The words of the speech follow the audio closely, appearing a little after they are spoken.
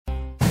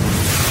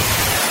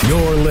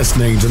You're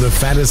listening to the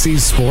Fantasy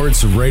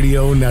Sports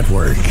Radio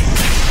Network.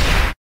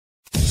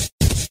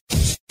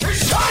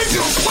 It's time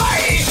to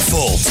play!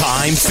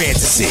 Full-time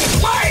fantasy.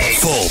 Play!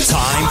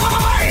 Full-time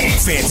Play!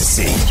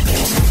 fantasy.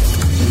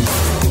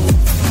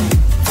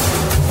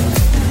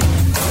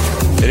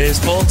 It is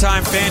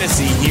Full-Time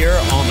Fantasy here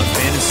on the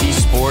Fantasy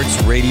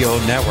Sports Radio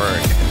Network.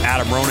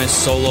 Adam Ronis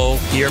solo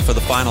here for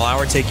the final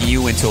hour, taking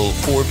you until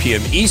 4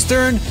 p.m.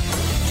 Eastern.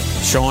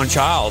 Sean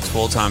Childs,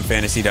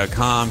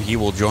 FullTimeFantasy.com. He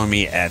will join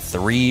me at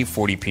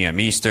 3:40 p.m.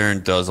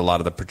 Eastern, does a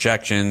lot of the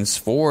projections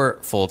for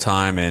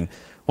full-time and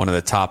one of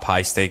the top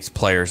high-stakes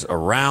players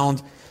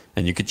around.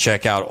 And you can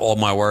check out all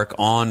my work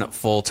on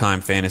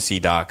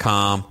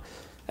FullTimeFantasy.com,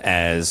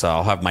 as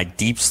I'll have my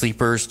deep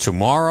sleepers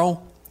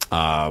tomorrow.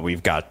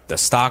 We've got the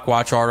Stock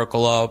Watch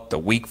article up, the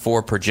Week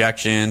 4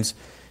 projections,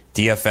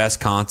 DFS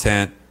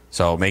content.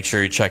 So make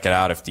sure you check it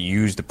out. If you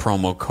use the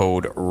promo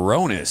code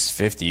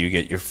RONIS50, you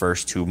get your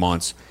first 2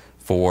 months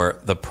for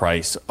the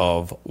price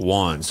of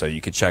one. So you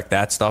can check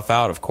that stuff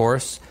out, of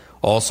course.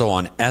 Also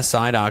on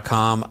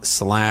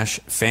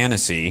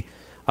SI.com/fantasy.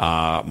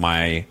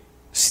 My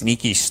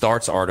Sneaky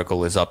Starts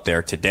article is up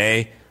there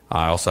today.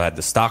 I also had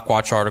the Stock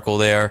Watch article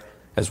there,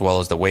 as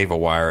well as the waiver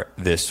wire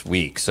this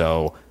week.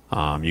 So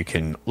you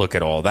can look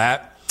at all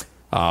that.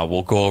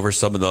 We'll go over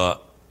some of the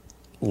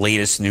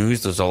latest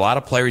news. There's a lot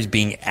of players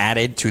being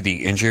added to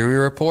the injury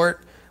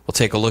report. We'll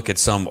take a look at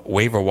some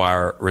waiver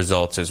wire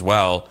results as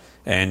well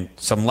and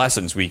some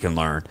lessons we can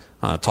learn.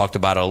 Talked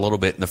about it a little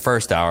bit in the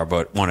first hour,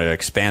 but wanted to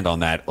expand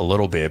on that a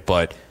little bit.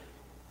 But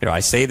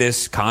I say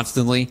this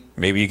constantly.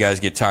 Maybe you guys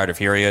get tired of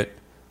hearing it.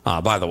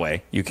 By the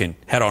way, you can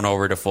head on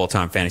over to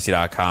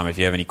FullTimeFantasy.com. If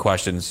you have any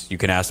questions, you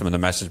can ask them in the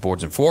message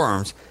boards and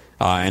forums.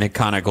 And it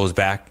kind of goes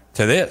back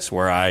to this,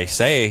 where I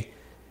say,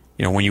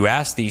 when you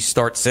ask these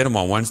start sit 'em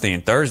on Wednesday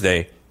and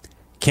Thursday,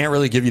 can't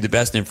really give you the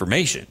best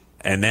information.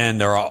 And then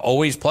there are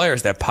always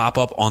players that pop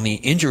up on the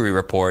injury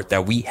report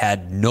that we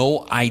had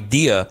no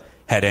idea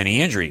had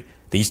any injury.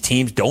 These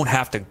teams don't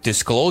have to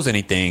disclose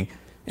anything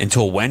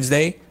until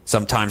Wednesday.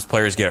 Sometimes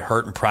players get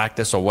hurt in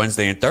practice on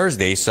Wednesday and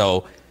Thursday.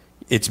 So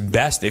it's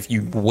best if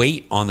you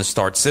wait on the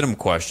start sit 'em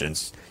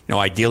questions.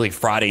 Ideally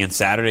Friday and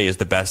Saturday is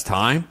the best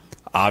time.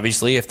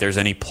 Obviously, if there's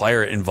any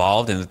player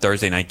involved in the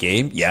Thursday night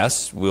game,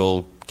 yes,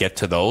 we'll get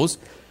to those.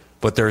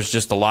 But there's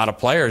just a lot of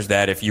players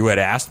that if you had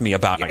asked me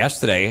about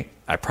yesterday,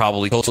 I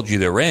probably told you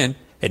they're in,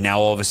 and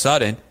now all of a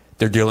sudden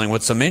they're dealing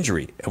with some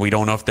injury, and we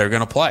don't know if they're going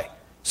to play.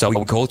 So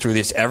we go through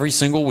this every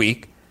single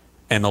week,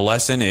 and the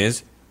lesson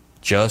is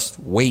just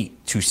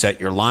wait to set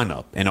your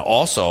lineup. And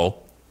also,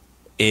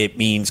 it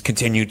means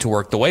continue to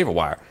work the waiver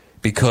wire,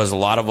 because a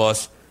lot of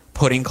us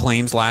put in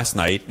claims last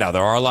night. Now,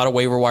 there are a lot of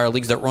waiver wire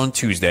leagues that run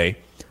Tuesday.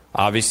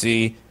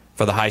 Obviously,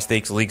 for the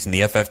high-stakes leagues in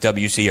the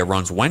FFWC, it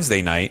runs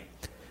Wednesday night,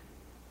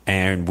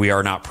 and we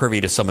are not privy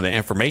to some of the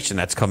information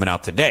that's coming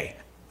out today.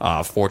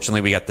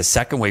 Fortunately, we got the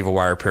second waiver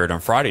wire period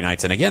on Friday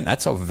nights, and again,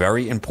 that's a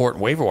very important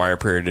waiver wire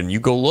period, and you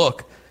go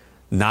look,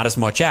 not as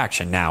much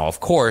action. Now, of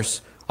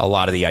course, a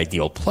lot of the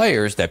ideal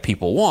players that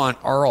people want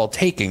are all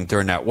taking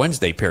during that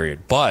Wednesday period,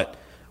 but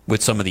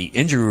with some of the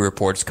injury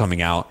reports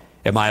coming out,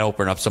 it might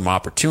open up some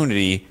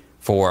opportunity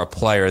for a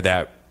player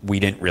that we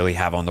didn't really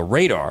have on the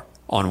radar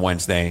on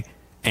Wednesday,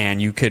 and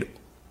you could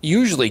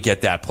usually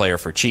get that player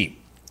for cheap.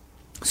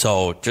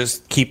 So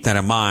just keep that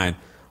in mind.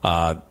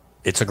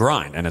 It's a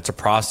grind, and it's a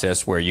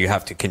process where you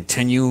have to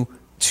continue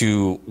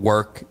to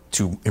work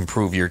to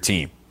improve your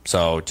team.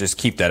 So just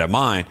keep that in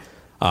mind,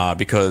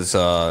 because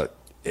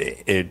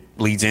it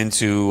leads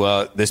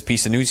into this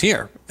piece of news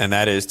here, and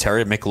that is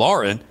Terry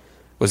McLaurin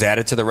was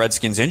added to the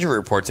Redskins injury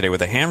report today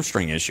with a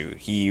hamstring issue.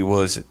 He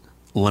was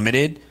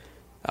limited.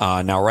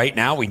 Now, right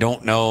now, we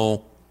don't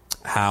know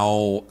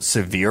how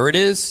severe it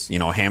is.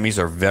 Hammies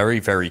are very,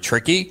 very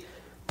tricky.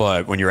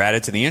 But when you're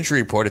added to the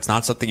injury report, it's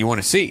not something you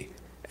want to see.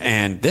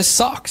 And this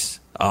sucks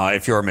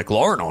if you're a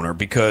McLaurin owner,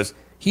 because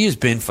he has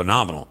been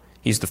phenomenal.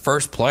 He's the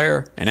first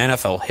player in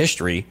NFL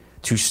history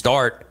to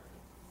start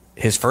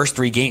his first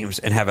 3 games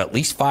and have at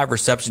least 5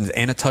 receptions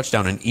and a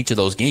touchdown in each of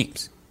those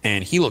games.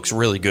 And he looks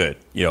really good.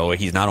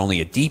 He's not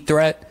only a deep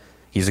threat,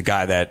 he's a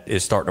guy that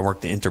is starting to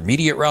work the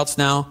intermediate routes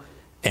now.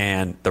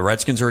 And the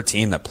Redskins are a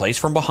team that plays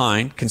from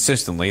behind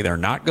consistently. They're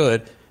not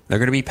good. They're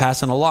going to be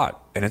passing a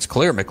lot. And it's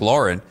clear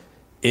McLaurin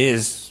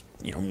is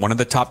one of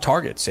the top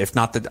targets, if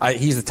not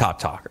he's the top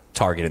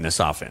target in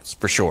this offense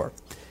for sure.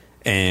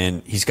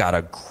 And he's got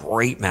a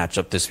great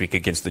matchup this week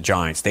against the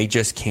Giants. They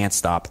just can't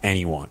stop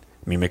anyone.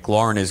 I mean,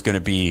 McLaurin is going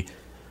to be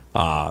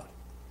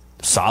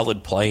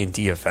solid play in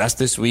DFS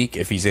this week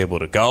if he's able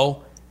to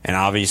go. And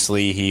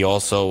obviously, he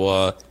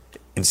also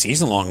in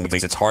season-long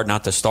leagues, it's hard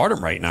not to start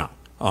him right now.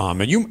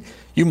 And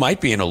you might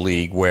be in a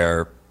league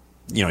where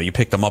you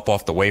picked him up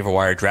off the waiver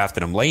wire,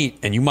 drafted him late,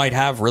 and you might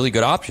have really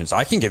good options.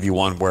 I can give you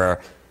one where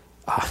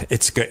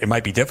it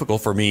might be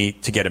difficult for me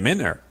to get him in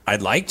there.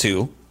 I'd like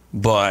to,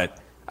 but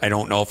I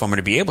don't know if I'm going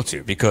to be able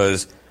to,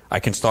 because I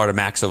can start a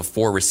max of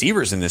 4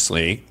 receivers in this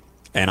league,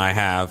 and I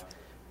have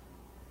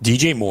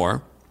DJ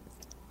Moore,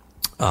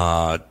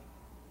 Tyler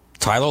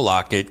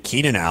Lockett,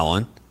 Keenan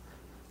Allen,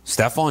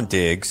 Stephon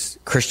Diggs,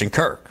 Christian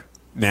Kirk.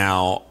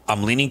 Now,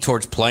 I'm leaning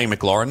towards playing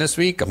McLaurin this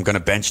week. I'm going to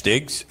bench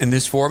Diggs in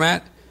this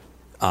format.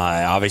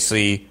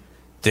 Obviously,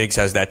 Diggs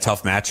has that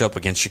tough matchup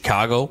against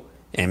Chicago,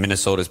 and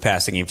Minnesota's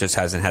passing game just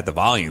hasn't had the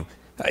volume.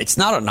 It's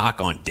not a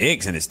knock on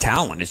Diggs and his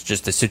talent. It's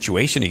just the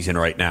situation he's in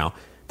right now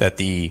that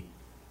the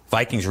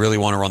Vikings really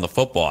want to run the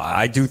football.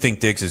 I do think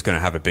Diggs is going to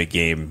have a big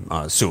game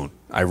soon.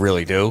 I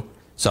really do.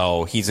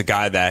 So he's a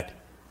guy that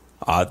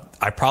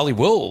I probably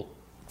will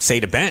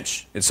say to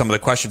bench in some of the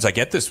questions I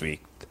get this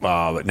week.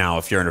 Now,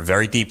 if you're in a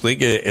very deep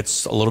league,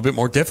 it's a little bit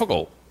more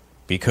difficult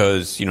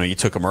because, you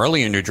took him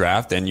early in your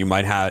draft and you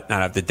might not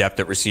have the depth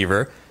at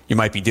receiver. You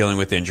might be dealing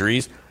with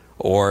injuries,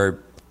 or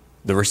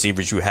the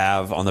receivers you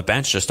have on the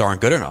bench just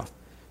aren't good enough.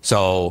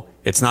 So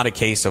it's not a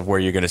case of where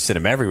you're going to sit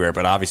him everywhere,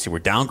 but obviously we're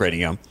downgrading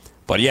him.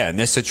 But yeah, in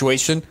this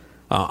situation,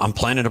 I'm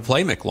planning to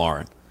play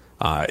McLaurin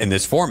in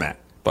this format.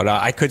 But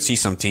I could see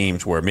some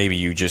teams where maybe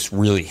you just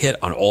really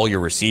hit on all your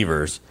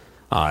receivers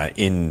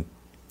in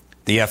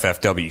the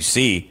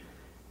FFWC.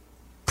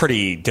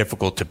 Pretty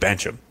difficult to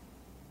bench them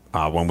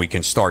when we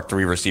can start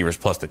 3 receivers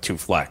plus the 2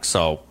 flex.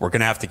 So we're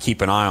going to have to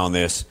keep an eye on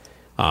this.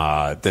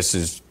 This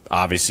is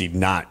obviously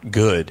not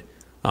good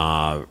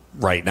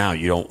right now.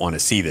 You don't want to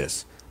see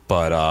this.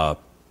 But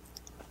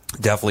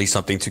definitely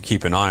something to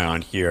keep an eye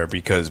on here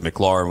because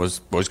McLaurin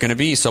was going to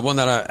be someone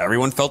that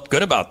everyone felt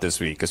good about this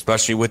week,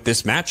 especially with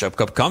this matchup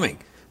upcoming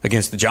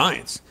against the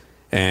Giants.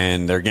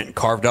 And they're getting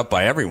carved up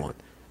by everyone.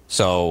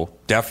 So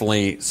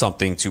definitely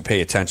something to pay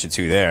attention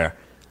to there.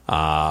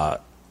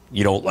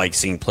 You don't like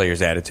seeing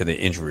players added to the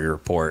injury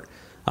report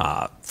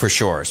for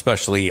sure,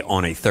 especially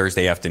on a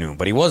Thursday afternoon.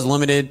 But he was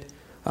limited,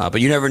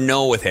 but you never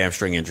know with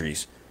hamstring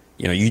injuries.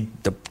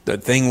 The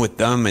thing with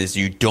them is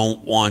you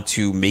don't want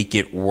to make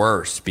it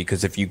worse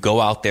because if you go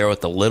out there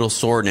with a little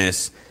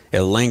soreness,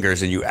 it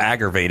lingers and you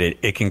aggravate it.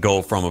 It can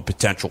go from a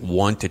potential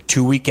 1 to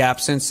 2 week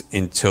absence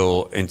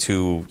into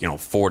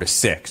 4 to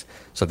 6.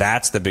 So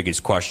that's the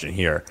biggest question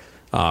here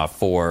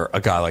for a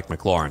guy like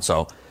McLaurin.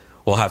 So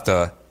we'll have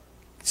to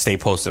stay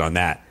posted on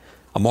that.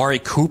 Amari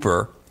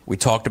Cooper, we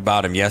talked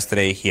about him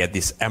yesterday. He had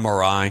this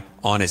MRI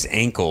on his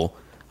ankle.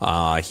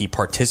 He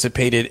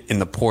participated in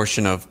the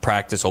portion of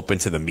practice open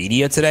to the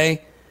media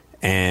today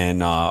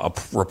and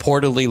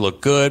reportedly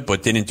looked good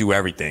but didn't do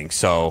everything.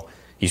 So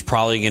he's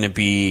probably going to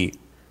be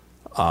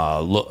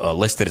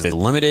listed as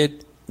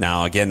limited.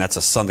 Now, again, that's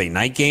a Sunday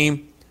night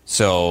game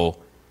so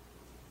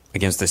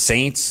against the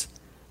Saints.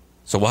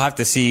 So we'll have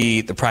to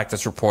see the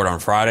practice report on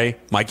Friday.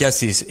 My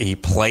guess is he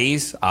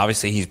plays.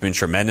 Obviously, he's been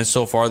tremendous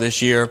so far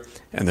this year,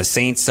 and the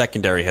Saints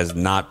secondary has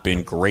not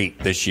been great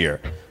this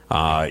year.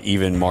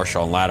 Even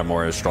Marshall and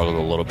Lattimore has struggled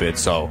a little bit.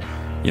 So,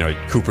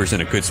 Cooper's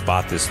in a good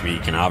spot this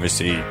week, and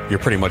obviously you're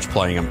pretty much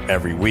playing him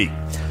every week.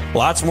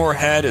 Lots more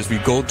ahead as we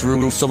go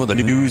through some of the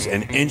news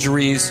and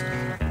injuries.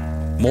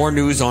 More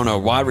news on a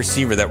wide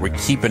receiver that we're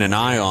keeping an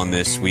eye on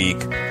this week.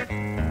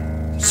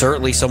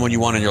 Certainly someone you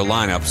want in your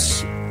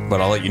lineups, but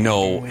I'll let you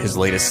know his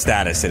latest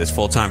status. It is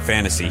Full-Time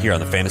Fantasy here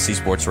on the Fantasy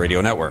Sports Radio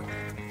Network.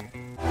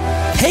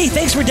 Hey,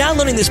 thanks for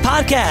downloading this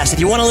podcast. If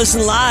you want to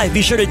listen live,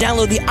 be sure to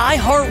download the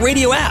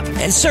iHeartRadio app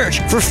and search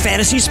for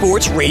Fantasy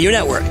Sports Radio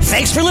Network.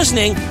 Thanks for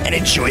listening and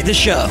enjoy the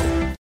show.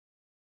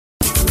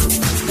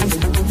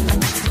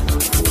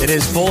 It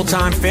is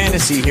Full-Time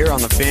Fantasy here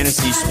on the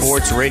Fantasy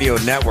Sports Radio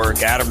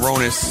Network. Adam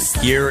Ronis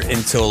here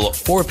until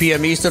 4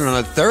 p.m. Eastern on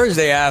a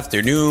Thursday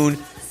afternoon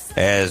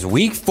as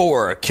Week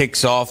 4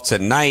 kicks off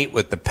tonight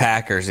with the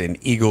Packers and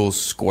Eagles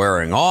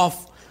squaring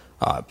off.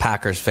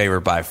 Packers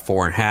favored by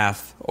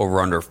 4.5, over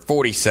under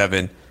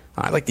 47.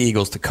 I'd like the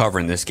Eagles to cover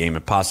in this game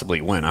and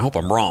possibly win. I hope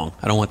I'm wrong.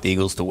 I don't want the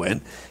Eagles to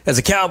win as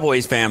a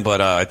Cowboys fan,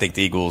 but I think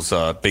the Eagles,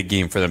 big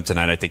game for them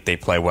tonight. I think they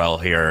play well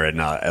here and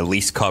at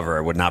least cover.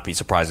 I would not be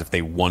surprised if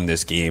they won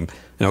this game.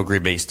 I know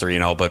Green Bay's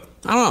 3-0, but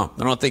I don't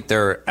know. I don't think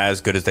they're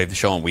as good as they've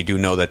shown. We do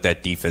know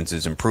that defense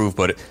is improved,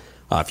 but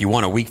if you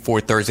want a Week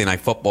 4 Thursday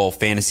Night Football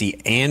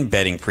fantasy and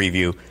betting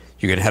preview,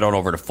 you can head on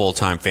over to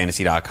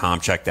fulltimefantasy.com.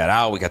 Check that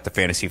out. We got the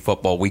Fantasy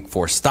Football Week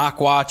 4 Stock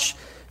Watch,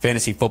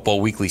 Fantasy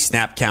Football Weekly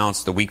Snap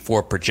Counts, the Week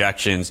 4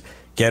 projections.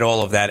 Get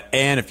all of that.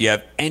 And if you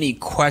have any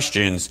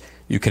questions,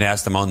 you can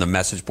ask them on the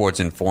message boards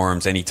and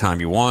forums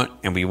anytime you want,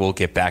 and we will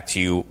get back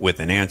to you with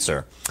an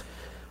answer.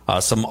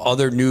 Some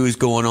other news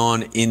going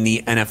on in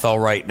the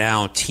NFL right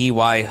now.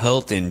 T.Y.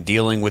 Hilton,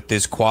 dealing with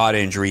this quad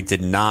injury,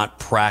 did not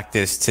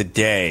practice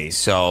today.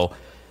 So,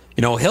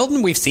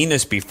 Hilton, we've seen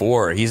this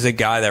before. He's a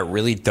guy that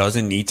really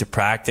doesn't need to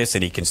practice,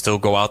 and he can still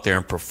go out there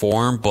and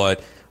perform.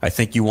 But I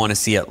think you want to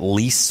see at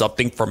least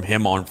something from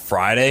him on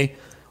Friday.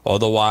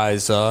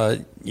 Otherwise,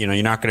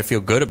 you're not going to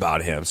feel good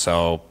about him.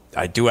 So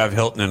I do have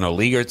Hilton in a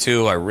league or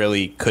two. I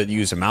really could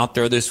use him out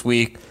there this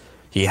week.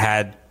 He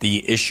had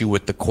the issue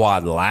with the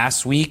quad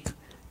last week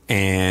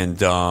and,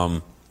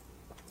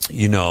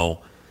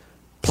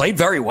 played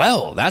very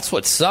well. That's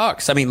what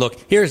sucks. I mean, look,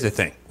 here's the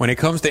thing. When it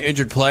comes to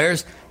injured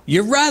players,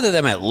 you'd rather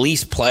them at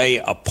least play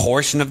a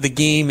portion of the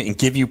game and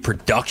give you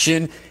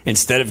production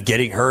instead of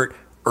getting hurt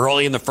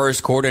early in the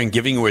first quarter and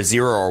giving you a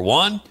 0 or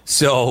 1.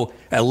 So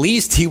at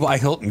least T.Y.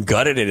 Hilton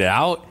gutted it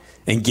out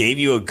and gave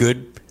you a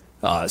good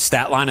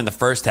stat line in the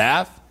first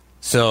half.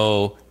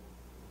 So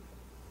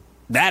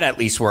that at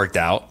least worked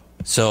out.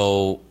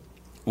 So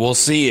we'll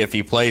see if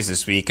he plays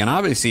this week. And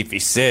obviously if he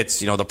sits,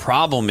 the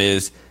problem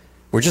is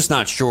we're just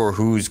not sure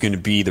who's going to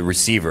be the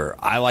receiver.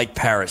 I like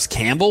Paris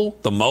Campbell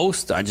the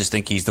most. I just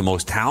think he's the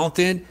most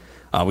talented.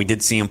 We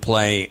did see him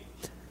play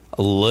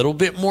a little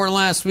bit more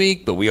last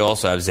week, but we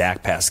also have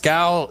Zach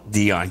Pascal,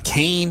 Deion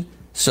Kane.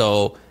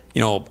 So,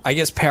 I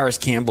guess Paris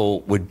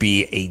Campbell would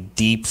be a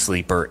deep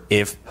sleeper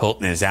if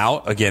Hilton is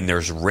out. Again,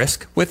 there's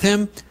risk with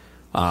him,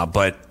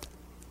 but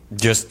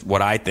just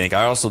what I think.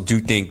 I also do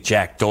think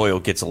Jack Doyle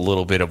gets a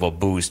little bit of a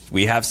boost.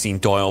 We have seen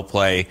Doyle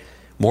play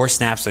more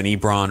snaps than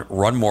Ebron,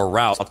 run more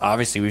routes.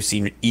 Obviously, we've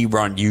seen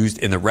Ebron used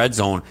in the red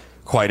zone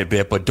quite a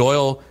bit, but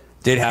Doyle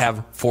did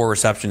have 4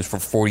 receptions for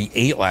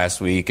 48 last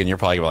week, and you're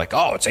probably like,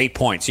 oh, it's 8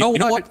 points. You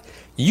know what?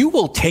 You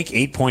will take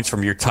 8 points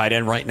from your tight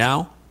end right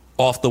now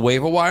off the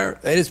waiver wire.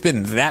 It has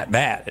been that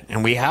bad,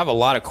 and we have a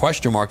lot of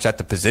question marks at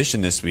the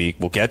position this week.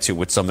 We'll get to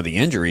with some of the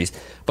injuries,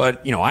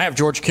 but, I have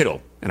George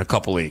Kittle in a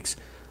couple leagues.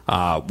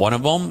 One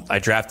of them, I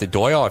drafted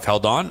Doyle. I've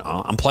held on.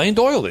 I'm playing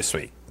Doyle this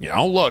week.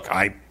 Look,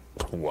 I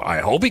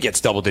hope he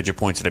gets double-digit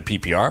points in a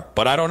PPR,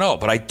 but I don't know.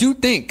 But I do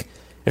think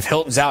if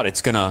Hilton's out,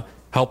 it's going to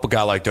help a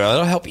guy like Doyle.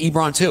 It'll help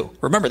Ebron, too.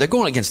 Remember, they're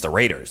going against the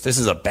Raiders. This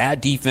is a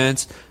bad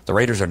defense. The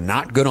Raiders are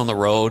not good on the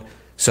road.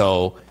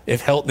 So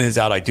if Hilton is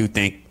out, I do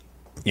think,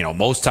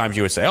 most times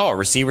you would say, oh, a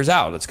receiver's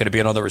out. It's going to be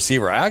another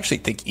receiver. I actually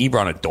think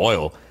Ebron and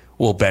Doyle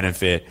will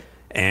benefit,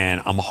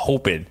 and I'm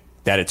hoping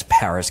that it's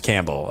Paris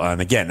Campbell.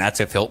 And again, that's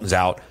if Hilton's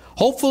out.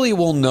 Hopefully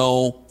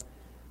we'll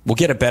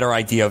get a better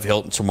idea of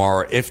Hilton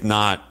tomorrow. If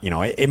not,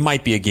 it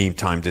might be a game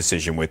time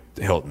decision with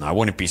Hilton. I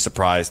wouldn't be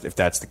surprised if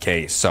that's the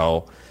case.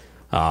 So,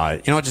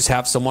 just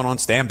have someone on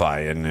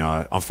standby. And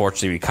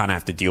unfortunately, we kind of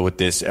have to deal with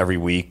this every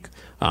week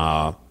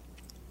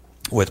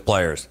with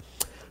players.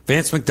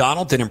 Vance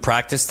McDonald didn't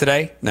practice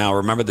today. Now,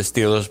 remember, the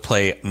Steelers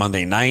play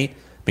Monday night.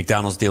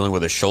 McDonald's dealing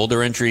with a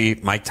shoulder injury.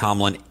 Mike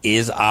Tomlin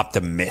is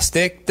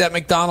optimistic that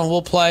McDonald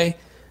will play.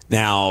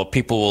 Now,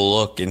 people will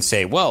look and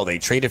say, well, they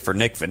traded for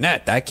Nick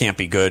Vannett. That can't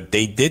be good.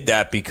 They did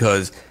that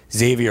because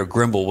Xavier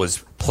Grimble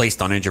was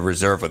placed on injured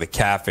reserve with a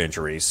calf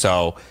injury.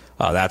 So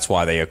that's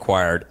why they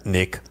acquired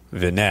Nick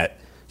Vannett.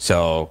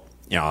 So,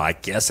 I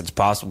guess it's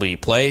possible he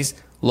plays.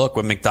 Look,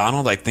 with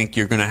McDonald, I think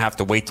you're going to have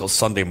to wait till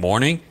Sunday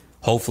morning.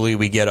 Hopefully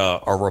we get a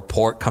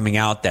report coming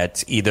out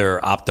that's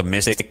either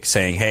optimistic,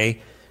 saying,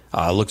 hey,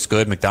 looks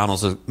good,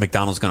 McDonald's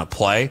going to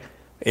play.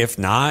 If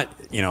not,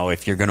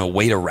 if you're going to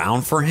wait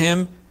around for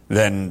him,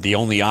 then the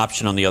only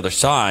option on the other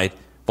side,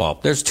 well,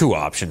 there's 2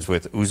 options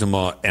with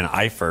Uzomah and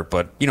Eifert,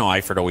 but,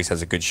 Eifert always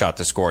has a good shot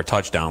to score a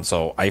touchdown,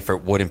 so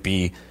Eifert wouldn't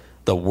be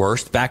the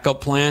worst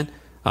backup plan.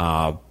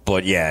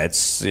 But, yeah,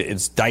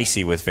 it's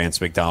dicey with Vance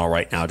McDonald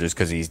right now just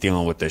because he's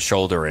dealing with the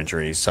shoulder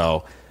injury.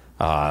 So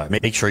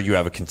make sure you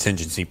have a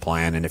contingency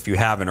plan, and if you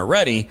haven't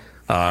already,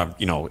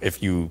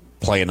 if you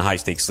play in the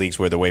high-stakes leagues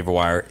where the waiver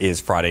wire is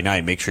Friday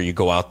night, make sure you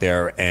go out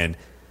there and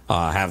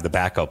have the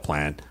backup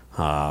plan.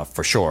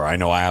 For sure. I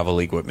know I have a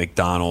league with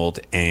McDonald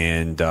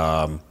and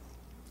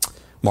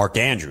Mark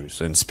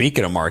Andrews. And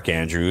speaking of Mark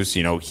Andrews,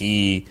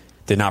 he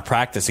did not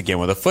practice again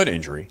with a foot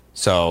injury.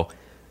 So,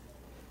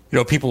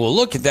 people will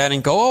look at that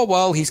and go, oh,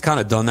 well, he's kind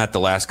of done that the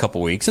last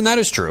couple weeks. And that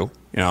is true.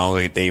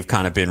 They've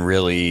kind of been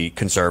really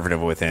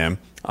conservative with him.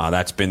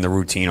 That's been the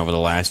routine over the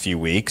last few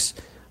weeks.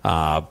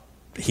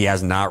 He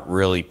has not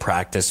really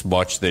practiced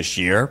much this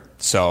year.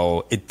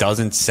 So it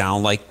doesn't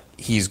sound like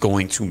he's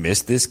going to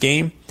miss this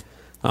game.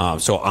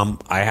 So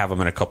I have him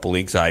in a couple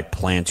leagues. I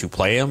plan to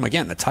play him.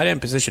 Again, the tight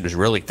end position is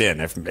really thin.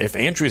 If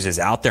Andrews is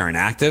out there and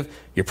active,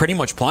 you're pretty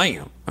much playing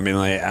him. I mean,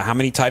 how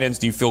many tight ends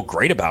do you feel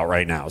great about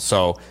right now?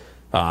 So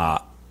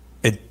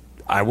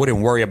I wouldn't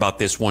worry about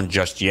this one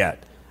just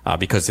yet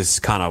because this is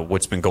kind of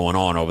what's been going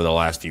on over the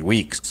last few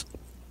weeks.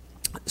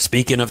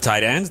 Speaking of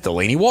tight ends,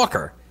 Delaney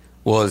Walker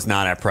was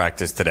not at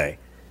practice today.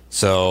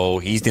 So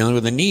he's dealing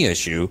with a knee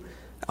issue.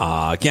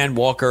 Again,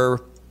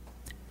 Walker,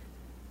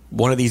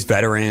 one of these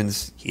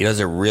veterans, he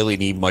doesn't really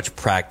need much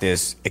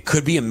practice. It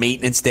could be a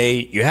maintenance day.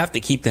 You have to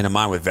keep that in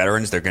mind with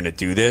veterans. They're going to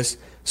do this.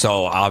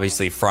 So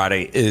obviously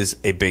Friday is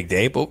a big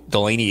day, but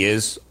Delaney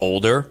is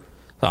older.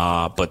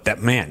 But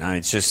that man,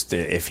 it's just,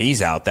 if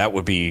he's out, that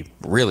would be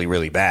really,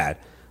 really bad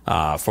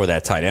for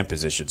that tight end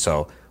position.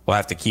 So we'll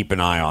have to keep an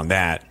eye on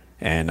that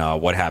and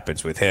what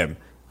happens with him.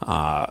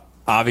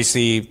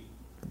 Obviously,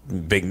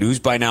 big news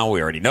by now.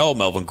 We already know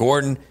Melvin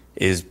Gordon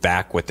is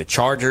back with the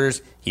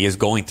Chargers. He is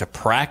going to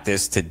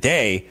practice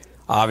today.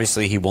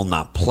 Obviously, he will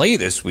not play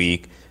this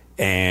week,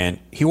 and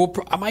he will.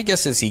 My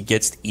guess is he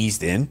gets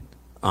eased in.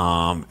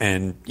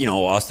 And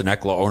Austin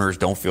Eckler owners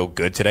don't feel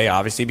good today,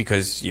 obviously,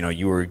 because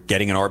you were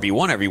getting an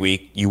RB1 every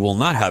week. You will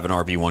not have an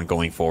RB1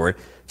 going forward.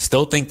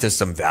 Still think there's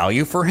some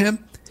value for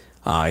him.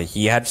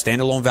 He had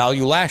standalone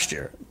value last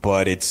year,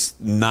 but it's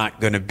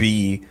not going to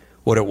be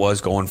what it was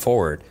going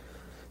forward.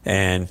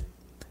 And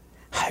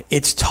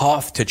it's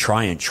tough to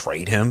try and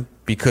trade him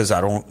because I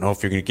don't know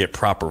if you're going to get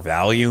proper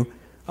value.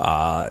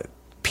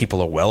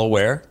 people are well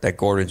aware that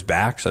Gordon's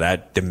back, so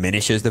that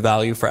diminishes the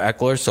value for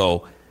Eckler.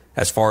 So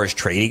as far as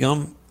trading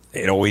him,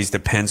 it always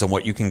depends on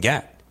what you can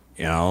get.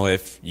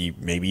 If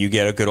maybe you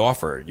get a good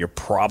offer, you're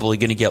probably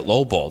going to get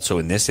lowballed. So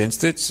in this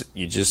instance,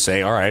 you just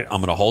say, all right,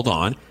 I'm going to hold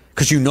on,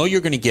 because you're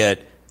going to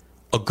get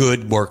a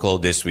good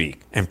workload this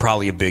week and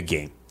probably a big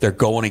game. They're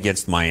going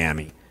against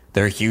Miami.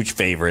 They're huge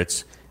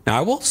favorites. Now,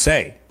 I will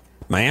say,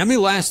 Miami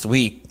last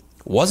week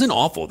wasn't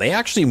awful. They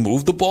actually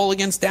moved the ball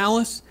against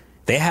Dallas.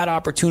 They had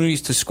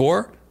opportunities to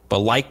score, but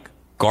like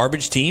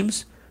garbage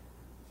teams,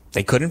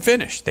 they couldn't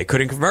finish. They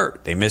couldn't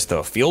convert. They missed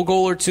a field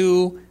goal or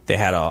two. They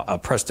had a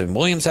Preston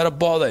Williams had a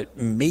ball that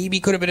maybe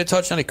could have been a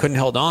touchdown. They couldn't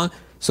hold on.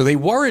 So they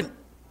weren't,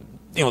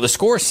 the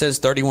score says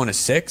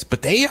 31-6,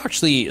 but they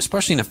actually,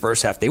 especially in the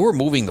first half, they were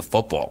moving the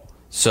football.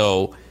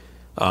 So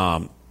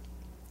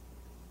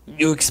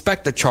you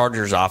expect the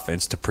Chargers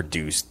offense to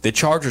produce. The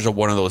Chargers are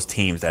one of those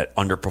teams that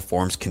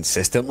underperforms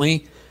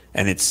consistently,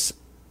 and it's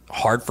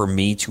hard for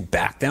me to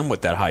back them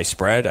with that high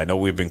spread. I know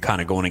we've been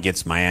kind of going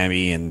against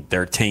Miami, and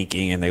they're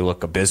tanking, and they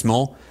look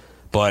abysmal.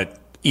 But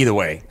either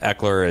way,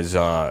 Eckler is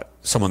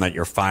someone that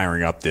you're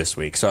firing up this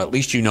week. So at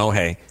least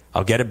hey,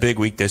 I'll get a big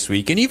week this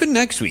week. And even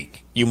next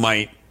week, you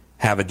might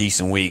have a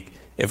decent week.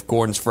 If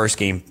Gordon's first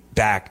game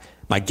back,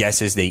 my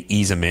guess is they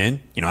ease him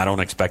in. I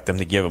don't expect them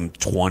to give him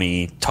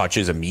 20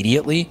 touches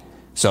immediately.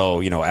 So,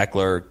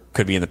 Eckler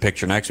could be in the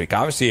picture next week.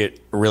 Obviously, it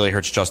really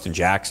hurts Justin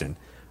Jackson.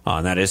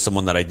 And that is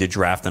someone that I did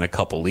draft in a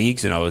couple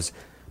leagues, and I was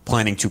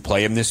planning to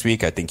play him this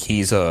week. I think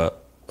he's a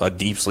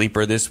deep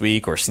sleeper this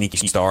week, or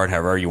sneaky start,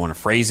 however you want to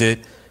phrase it.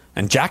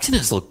 And Jackson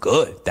has looked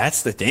good.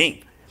 That's the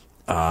thing.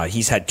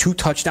 He's had 2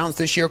 touchdowns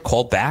this year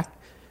called back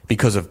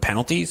because of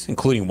penalties,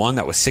 including one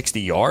that was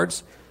 60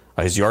 yards.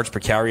 His yards per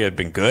carry have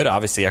been good.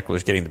 Obviously,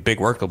 Eckler's getting the big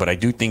workload, but I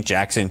do think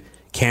Jackson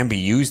can be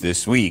used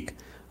this week.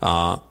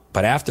 But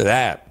after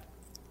that,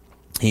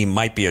 he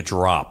might be a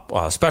drop,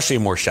 especially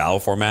in more shallow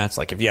formats.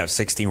 Like if you have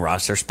 16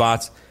 roster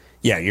spots,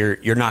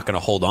 you're not going to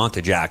hold on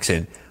to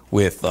Jackson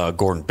with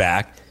Gordon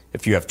back.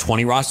 If you have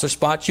 20 roster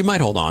spots, you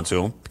might hold on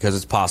to him, because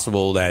it's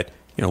possible that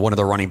one of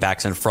the running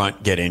backs in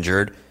front get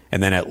injured,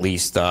 and then at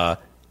least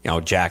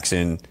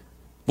Jackson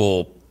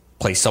will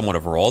play somewhat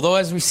of a role. Though,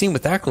 as we've seen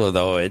with Eckler,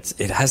 though, it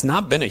has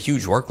not been a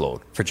huge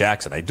workload for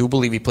Jackson. I do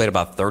believe he played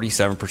about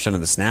 37% of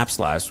the snaps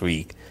last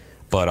week.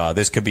 But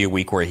this could be a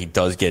week where he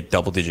does get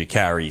double-digit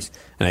carries,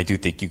 and I do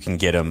think you can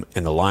get him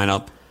in the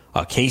lineup.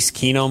 Case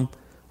Keenum,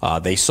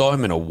 they saw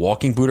him in a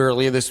walking boot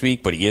earlier this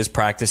week, but he is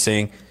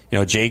practicing.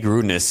 Jay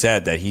Gruden has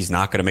said that he's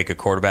not going to make a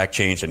quarterback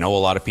change. I know a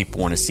lot of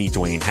people want to see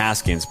Dwayne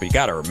Haskins, but you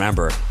got to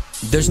remember,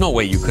 there's no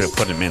way you could have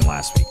put him in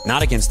last week.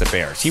 Not against the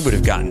Bears. He would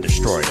have gotten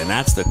destroyed, and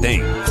that's the thing.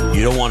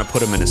 You don't want to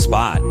put him in a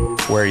spot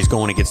where he's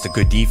going against a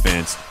good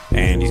defense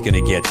and he's going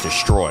to get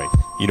destroyed.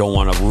 You don't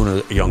want to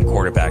ruin a young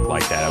quarterback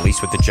like that. At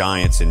least with the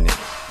Giants and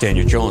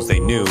Daniel Jones, they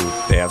knew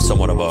they have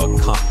somewhat of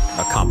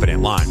a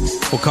competent line.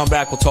 We'll come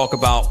back. We'll talk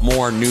about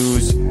more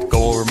news,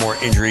 go over more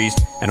injuries,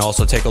 and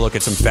also take a look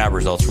at some FAB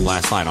results from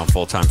last night on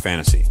Full Time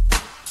Fantasy.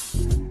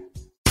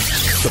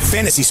 The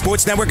Fantasy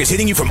Sports Network is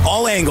hitting you from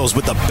all angles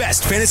with the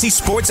best fantasy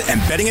sports and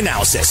betting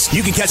analysis.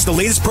 You can catch the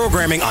latest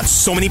programming on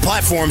so many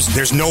platforms,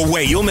 there's no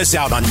way you'll miss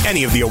out on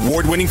any of the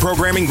award-winning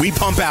programming we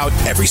pump out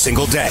every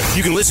single day.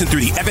 You can listen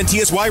through the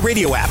FNTSY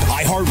radio app,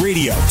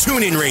 iHeartRadio,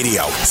 TuneIn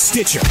Radio,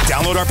 Stitcher.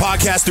 Download our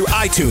podcast through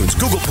iTunes,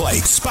 Google Play,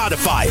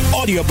 Spotify,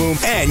 Audio Boom,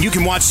 and you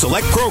can watch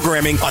select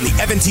programming on the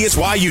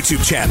FNTSY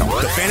YouTube channel.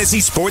 The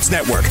Fantasy Sports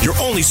Network, your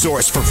only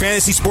source for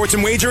fantasy sports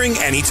and wagering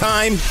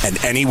anytime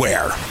and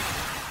anywhere.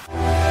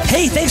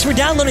 Hey, thanks for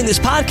downloading this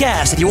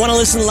podcast. If you want to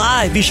listen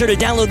live, be sure to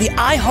download the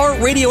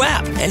iHeartRadio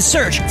app and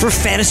search for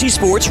Fantasy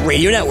Sports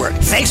Radio Network.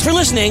 Thanks for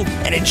listening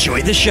and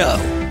enjoy the show.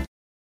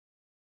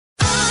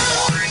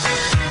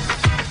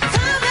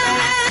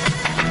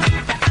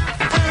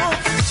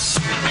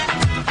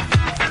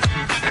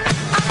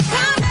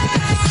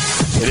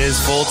 It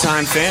is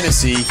Full-Time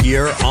Fantasy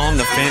here on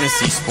the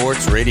Fantasy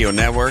Sports Radio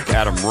Network.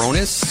 Adam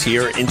Ronis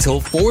here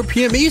until 4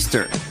 p.m.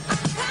 Eastern.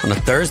 On a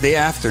Thursday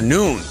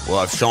afternoon, we'll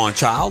have Sean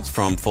Childs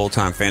from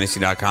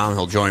FullTimeFantasy.com.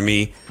 He'll join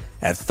me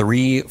at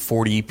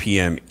 3:40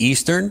 p.m.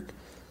 Eastern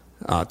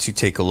to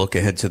take a look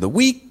ahead to the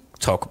week,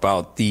 talk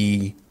about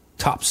the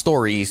top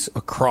stories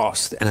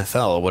across the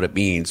NFL, what it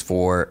means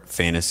for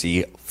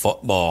fantasy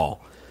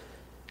football.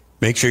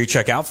 Make sure you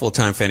check out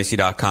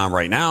FullTimeFantasy.com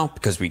right now,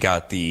 because we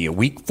got the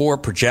Week 4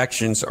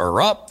 projections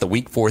are up, the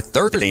Week 4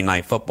 Thursday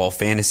Night Football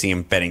Fantasy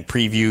and Betting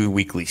Preview,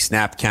 weekly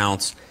snap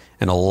counts,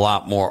 and a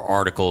lot more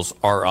articles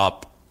are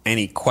up.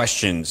 Any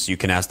questions, you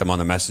can ask them on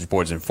the message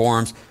boards and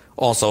forums.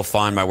 Also,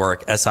 find my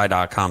work,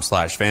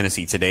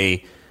 si.com/fantasy.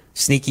 Today,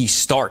 Sneaky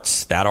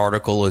Starts. That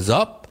article is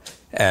up,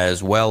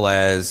 as well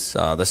as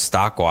the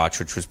Stock Watch,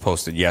 which was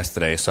posted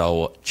yesterday.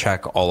 So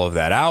check all of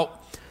that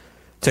out.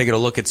 Taking a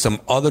look at some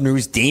other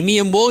news.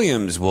 Damian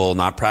Williams will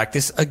not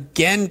practice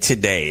again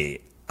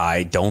today.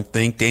 I don't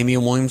think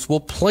Damian Williams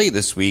will play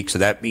this week, so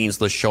that means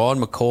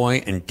LaShawn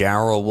McCoy and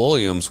Darrell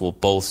Williams will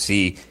both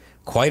see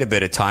quite a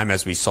bit of time,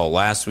 as we saw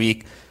last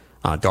week.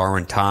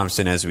 Darwin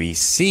Thompson, as we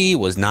see,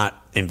 was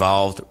not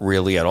involved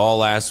really at all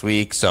last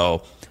week.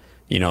 So,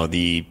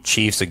 the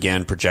Chiefs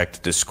again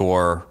projected to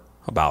score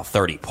about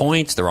 30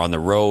 points. They're on the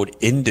road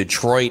in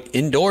Detroit,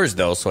 indoors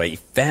though, so a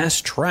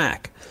fast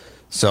track.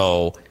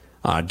 So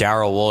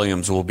Darrell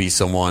Williams will be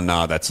someone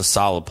that's a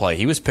solid play.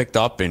 He was picked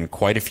up in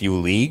quite a few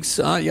leagues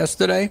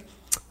yesterday.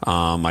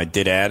 I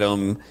did add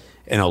him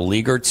in a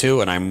league or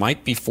two, and I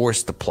might be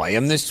forced to play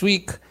him this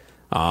week.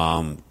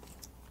 Now,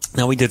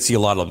 we did see a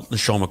lot of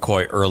LeSean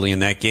McCoy early in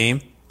that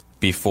game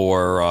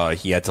before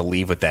he had to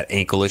leave with that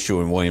ankle issue,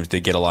 and Williams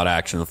did get a lot of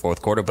action in the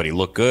fourth quarter, but he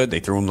looked good.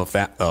 They threw him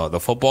the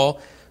football.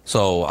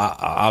 So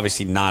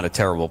obviously not a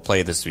terrible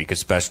play this week,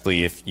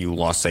 especially if you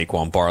lost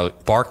Saquon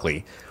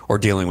Barkley or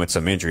dealing with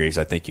some injuries.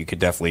 I think you could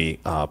definitely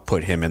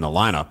put him in the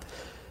lineup.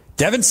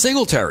 Devin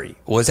Singletary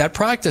was at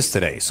practice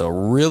today, so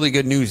really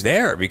good news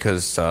there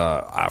because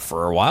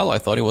for a while I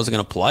thought he wasn't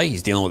going to play.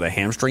 He's dealing with a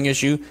hamstring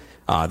issue.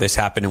 This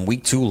happened in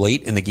week 2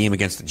 late in the game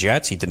against the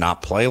Jets. He did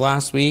not play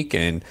last week,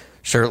 and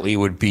certainly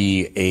would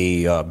be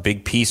a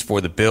big piece for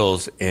the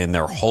Bills in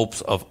their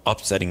hopes of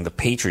upsetting the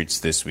Patriots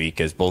this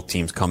week as both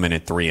teams come in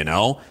at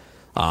 3-0.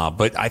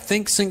 But I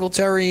think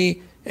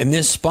Singletary in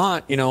this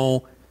spot,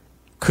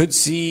 could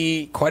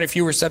see quite a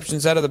few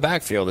receptions out of the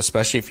backfield,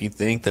 especially if you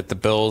think that the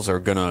Bills are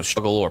going to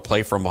struggle or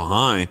play from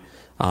behind.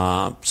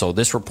 So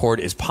this report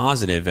is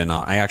positive, and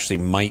I actually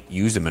might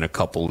use him in a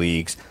couple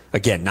leagues.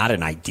 Again, not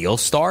an ideal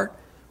start,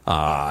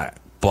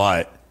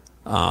 but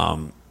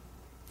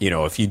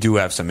if you do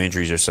have some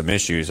injuries or some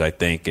issues, I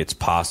think it's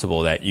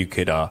possible that you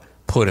could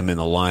put him in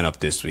the lineup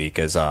this week,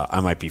 as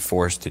I might be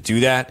forced to do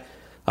that.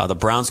 The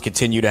Browns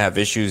continue to have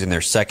issues in their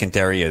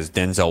secondary as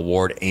Denzel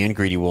Ward and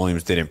Greedy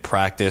Williams didn't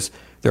practice.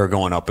 They're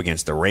going up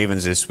against the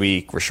Ravens this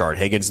week. Rashard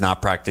Higgins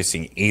not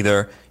practicing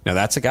either.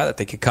 That's a guy that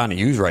they could kind of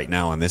use right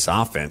now in this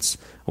offense,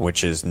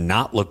 which is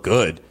not look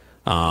good.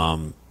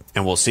 And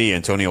we'll see.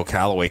 Antonio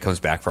Callaway comes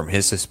back from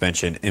his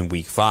suspension in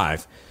week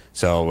 5.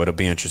 So it'll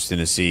be interesting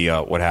to see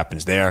what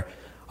happens there.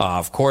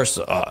 Of course,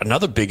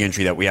 another big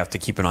injury that we have to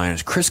keep an eye on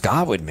is Chris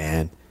Godwin,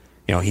 man.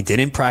 He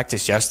didn't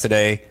practice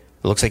yesterday.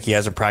 It looks like he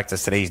hasn't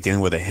practiced today. He's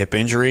dealing with a hip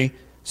injury.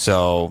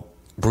 So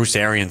Bruce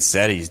Arians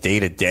said he's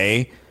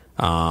day-to-day.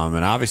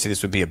 And obviously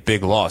this would be a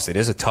big loss. It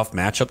is a tough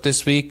matchup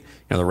this week.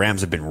 The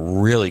Rams have been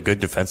really good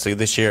defensively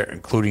this year,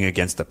 including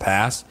against the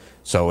pass.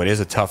 So it is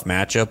a tough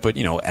matchup. But,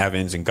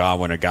 Evans and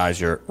Godwin are guys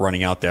you're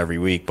running out there every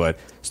week. But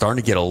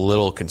starting to get a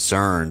little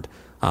concerned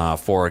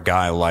for a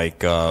guy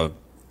like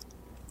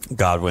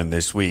Godwin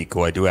this week,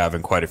 who I do have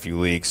in quite a few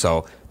leagues.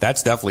 So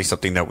that's definitely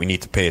something that we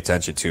need to pay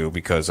attention to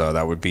because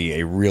that would be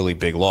a really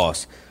big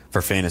loss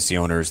for fantasy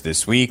owners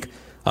this week.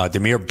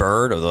 Damiere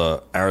Byrd of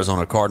the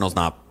Arizona Cardinals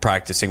not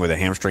practicing with a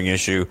hamstring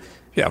issue.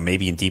 Yeah,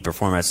 maybe in deeper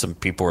formats, some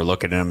people were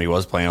looking at him. He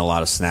was playing a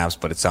lot of snaps,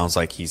 but it sounds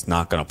like he's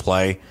not going to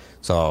play.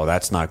 So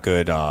that's not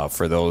good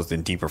for those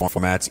in deeper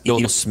formats.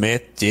 Ito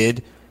Smith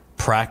did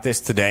practice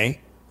today.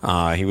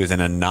 He was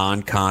in a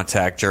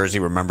non-contact jersey.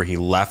 Remember, he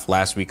left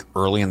last week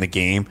early in the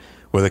game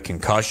with a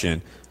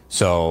concussion.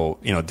 So,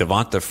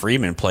 Devonta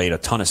Freeman played a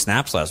ton of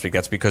snaps last week.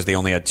 That's because they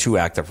only had 2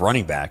 active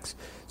running backs.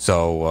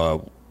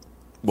 So,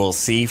 we'll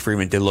see.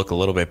 Freeman did look a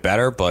little bit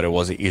better, but it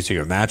was an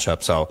easier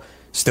matchup. So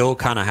still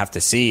kind of have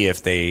to see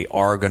if they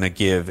are going to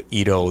give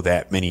Ito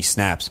that many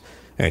snaps.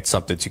 It's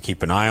something to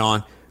keep an eye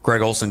on.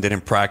 Greg Olsen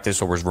didn't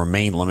practice or was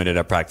remain limited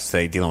at practice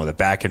today, dealing with a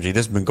back injury.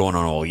 This has been going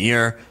on all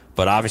year.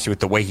 But obviously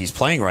with the way he's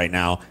playing right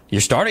now, you're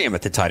starting him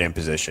at the tight end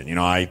position.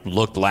 I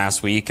looked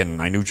last week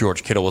and I knew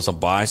George Kittle was a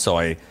bye, so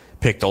I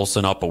picked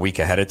Olsen up a week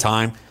ahead of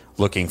time,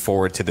 looking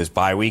forward to this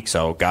bye week.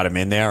 So got him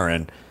in there,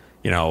 and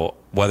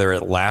whether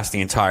it lasts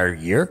the entire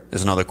year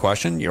is another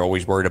question. You're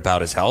always worried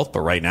about his health,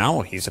 but right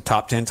now he's a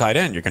top 10 tight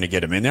end. You're going to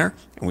get him in there.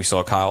 And we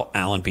saw Kyle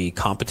Allen be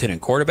competent in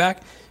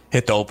quarterback,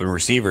 hit the open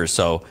receivers.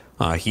 So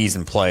he's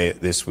in play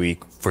this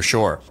week for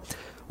sure.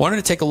 Wanted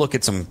to take a look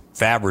at some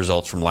FAB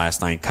results from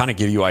last night, kind of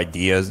give you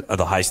ideas of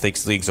the high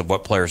stakes leagues of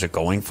what players are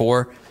going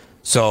for.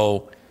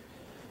 So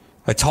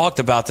I talked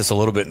about this a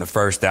little bit in the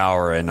first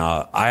hour, and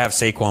I have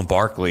Saquon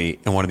Barkley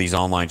in one of these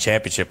online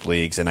championship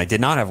leagues, and I did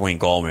not have Wayne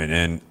Gallman,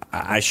 and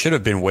I should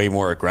have been way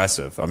more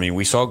aggressive. I mean,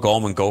 we saw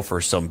Gallman go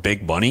for some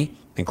big money,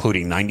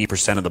 including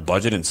 90% of the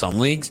budget in some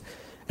leagues,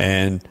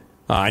 and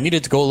I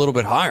needed to go a little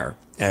bit higher.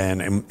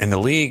 And in the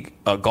league,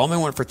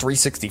 Gallman went for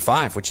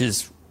 $365, which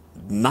is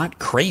not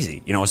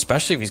crazy,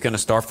 especially if he's going to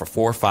start for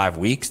 4 or 5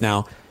 weeks.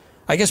 Now,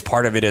 I guess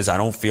part of it is I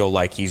don't feel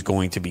like he's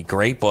going to be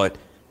great, but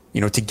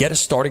to get a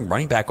starting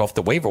running back off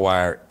the waiver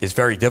wire is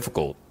very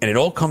difficult. And it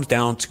all comes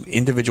down to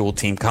individual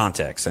team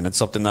context. And it's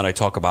something that I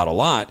talk about a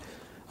lot.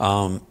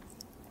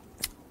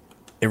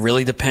 It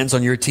really depends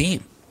on your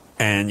team.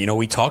 And,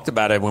 we talked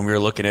about it when we were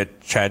looking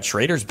at Chad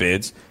Schrader's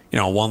bids.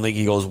 One league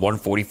he goes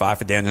 145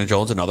 for Daniel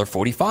Jones, another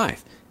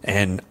 45.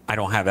 And I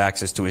don't have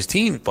access to his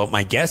team. But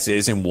my guess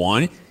is in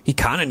one, he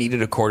kind of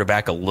needed a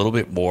quarterback a little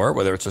bit more,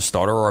 whether it's a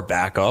starter or a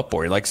backup,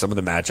 or you like some of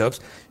the matchups,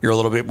 you're a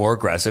little bit more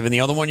aggressive. And the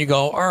other one, you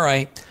go, all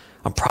right,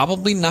 I'm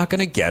probably not going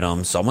to get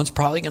him. Someone's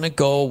probably going to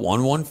go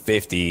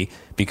 150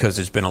 because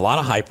there's been a lot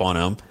of hype on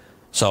him.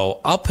 So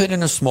I'll put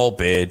in a small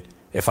bid.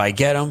 If I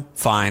get him,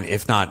 fine.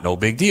 If not, no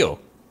big deal.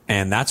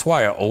 And that's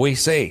why I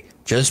always say,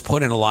 just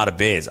put in a lot of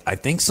bids. I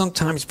think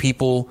sometimes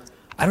people,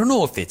 I don't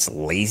know if it's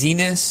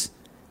laziness,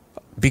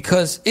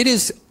 because it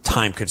is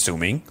time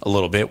consuming a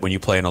little bit when you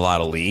play in a lot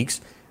of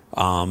leagues,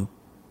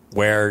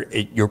 where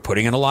you're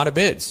putting in a lot of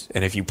bids.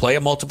 And if you play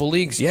in multiple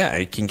leagues, yeah,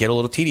 it can get a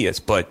little tedious,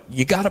 but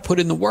you got to put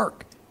in the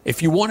work.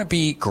 If you want to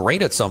be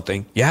great at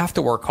something, you have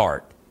to work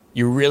hard.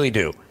 You really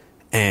do.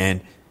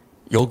 And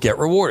you'll get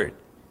rewarded.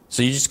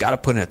 So you just got to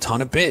put in a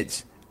ton of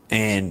bids.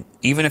 And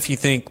even if you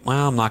think,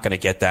 well, I'm not going to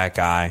get that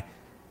guy,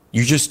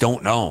 you just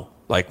don't know.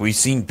 Like, we've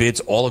seen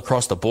bids all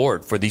across the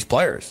board for these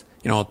players.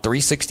 You know,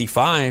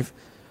 365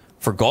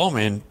 for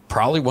Gallman,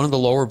 probably one of the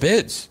lower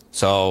bids.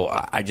 So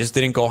I just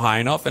didn't go high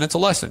enough, and it's a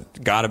lesson.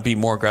 Got to be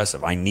more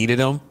aggressive. I needed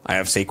him. I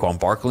have Saquon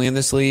Barkley in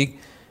this league,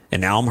 and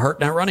now I'm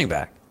hurting at running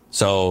back.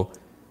 So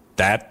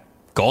that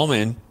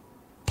Gallman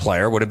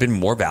player would have been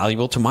more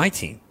valuable to my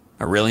team.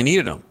 I really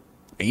needed him.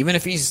 Even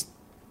if he's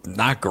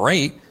not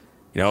great,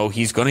 you know,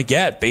 he's going to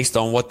get, based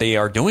on what they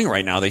are doing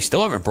right now, they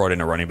still haven't brought in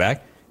a running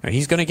back.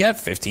 He's going to get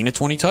 15 to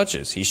 20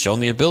 touches. He's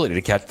shown the ability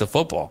to catch the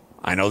football.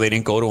 I know they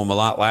didn't go to him a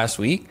lot last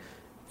week.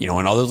 You know,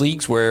 in other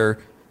leagues where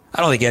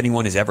I don't think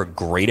anyone is ever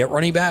great at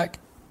running back,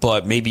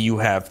 but maybe you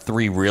have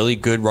 3 really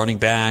good running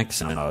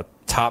backs and a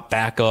top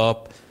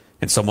backup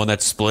and someone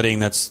that's splitting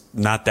that's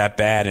not that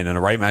bad, and in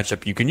a right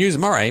matchup you can use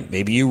them. All right,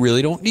 maybe you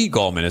really don't need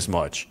Gallman as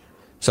much.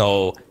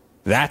 So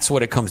that's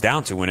what it comes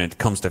down to when it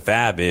comes to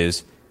Fab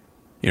is,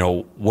 you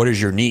know, what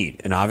is your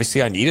need? And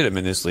obviously I needed him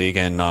in this league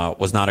and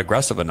was not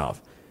aggressive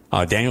enough.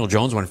 Daniel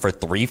Jones went for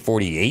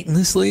 $348 in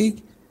this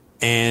league,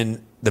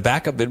 and the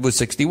backup bid was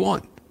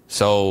 $61.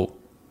 So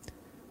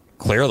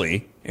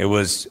clearly it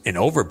was an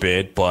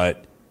overbid,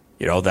 but,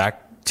 you know,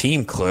 that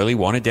team clearly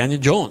wanted Daniel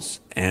Jones.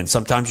 And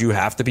sometimes you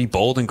have to be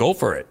bold and go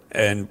for it.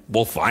 And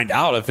we'll find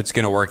out if it's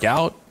going to work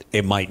out.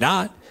 It might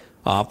not.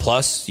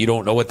 Plus, you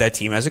don't know what that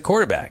team has at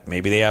quarterback.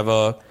 Maybe they have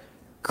a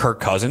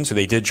Kirk Cousins, who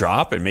they did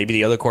drop, and maybe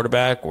the other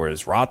quarterback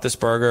was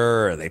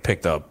Roethlisberger, or they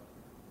picked up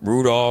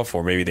Rudolph,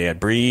 or maybe they had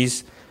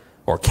Breeze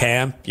or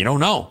Cam. You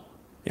don't know.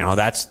 You know,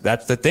 that's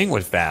the thing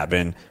with Fab,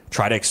 and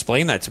try to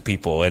explain that to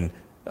people. And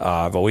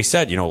I've always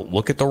said, you know,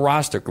 look at the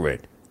roster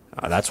grid.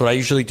 That's what I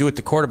usually do at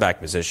the quarterback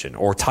position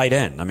or tight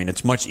end. I mean,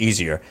 it's much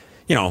easier.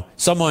 You know,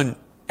 someone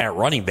at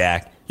running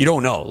back, you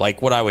don't know.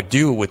 Like what I would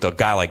do with a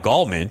guy like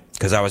Gallman,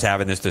 because I was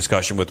having this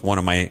discussion with one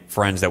of my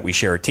friends that we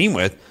share a team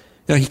with.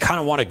 You know, he kind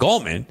of wanted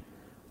Gallman,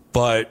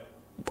 but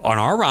on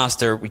our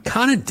roster, we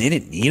kind of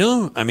didn't need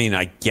him. I mean,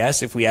 I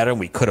guess if we had him,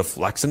 we could have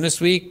flexed him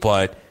this week,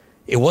 but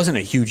it wasn't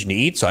a huge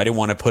need, so I didn't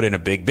want to put in a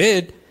big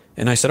bid.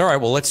 And I said, all right,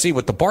 well, let's see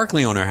what the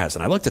Barkley owner has.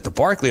 And I looked at the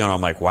Barkley owner.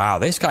 I'm like, wow,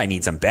 this guy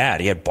needs him bad.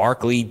 He had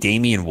Barkley,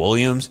 Damian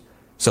Williams.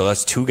 So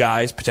that's 2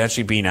 guys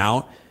potentially being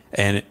out.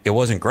 And it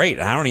wasn't great.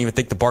 And I don't even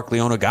think the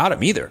Barkley owner got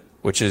him either,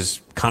 which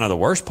is kind of the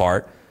worst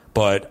part.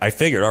 But I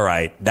figured, all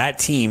right, that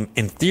team,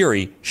 in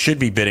theory, should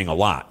be bidding a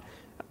lot.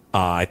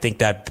 I think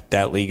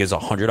that league is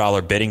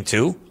 $100 bidding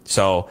too.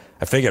 So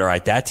I figured, all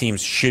right, that team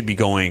should be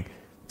going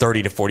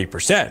 30 to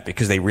 40%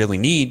 because they really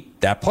need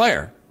that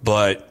player.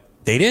 But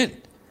they didn't.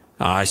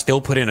 I still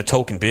put in a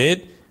token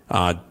bid,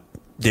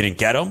 didn't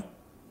get them,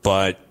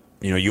 but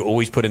you know, you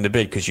always put in the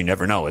bid because you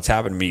never know. It's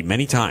happened to me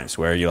many times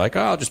where you're like,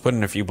 oh, I'll just put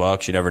in a few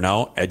bucks. You never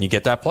know. And you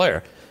get that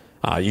player.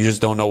 You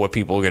just don't know what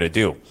people are going to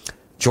do.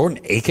 Jordan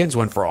Akins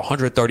went for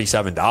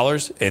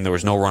 $137 and there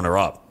was no runner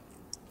up.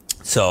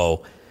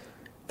 So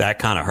that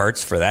kind of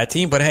hurts for that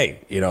team. But hey,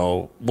 you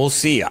know, we'll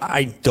see.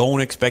 I don't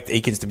expect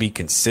Akins to be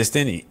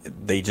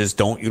consistent. They just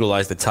don't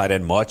utilize the tight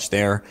end much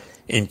there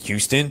in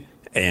Houston.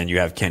 And you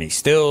have Kenny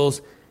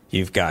Stills.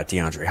 You've got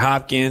DeAndre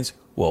Hopkins,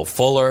 Will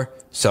Fuller.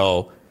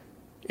 So,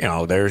 you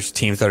know, there's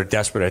teams that are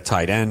desperate at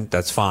tight end.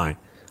 That's fine.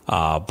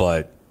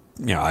 But,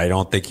 you know, I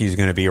don't think he's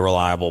going to be a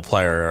reliable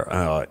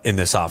player in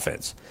this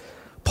offense.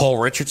 Paul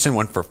Richardson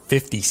went for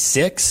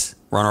 56.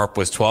 Runner-up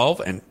was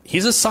 12. And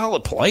he's a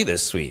solid play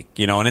this week.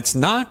 You know, and it's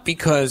not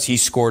because he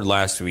scored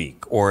last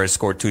week or has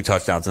scored 2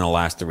 touchdowns in the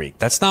last 3 weeks.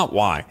 That's not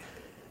why.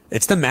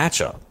 It's the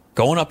matchup.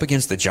 Going up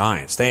against the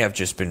Giants. They have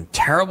just been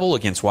terrible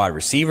against wide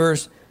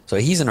receivers. So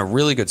he's in a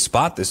really good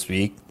spot this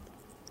week.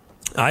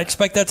 I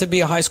expect that to be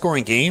a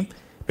high-scoring game.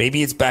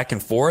 Maybe it's back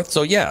and forth.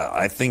 So, yeah,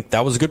 I think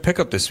that was a good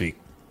pickup this week.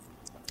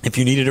 If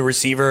you needed a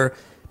receiver,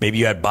 maybe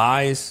you had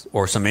buys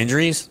or some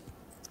injuries,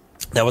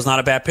 that was not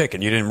a bad pick,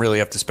 and you didn't really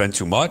have to spend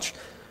too much.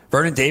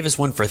 Vernon Davis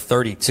went for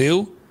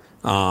 32.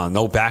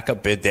 No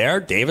backup bid there.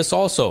 Davis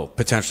also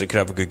potentially could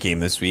have a good game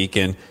this week.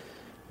 And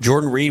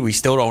Jordan Reed, we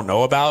still don't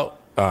know about.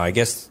 I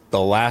guess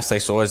the last I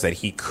saw is that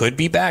he could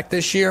be back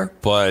this year,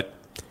 but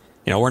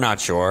you know, we're not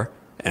sure,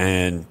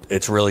 and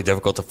it's really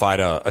difficult to find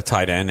a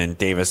tight end, and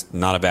Davis,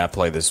 not a bad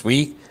play this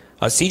week.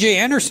 C.J.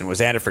 Anderson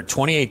was added for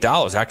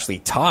 $28, actually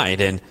tied,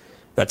 and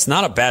that's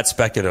not a bad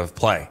speculative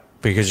play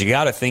because you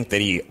got to think that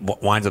he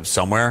winds up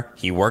somewhere.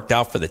 He worked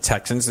out for the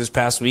Texans this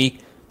past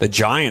week. The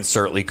Giants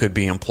certainly could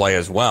be in play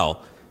as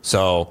well.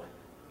 So,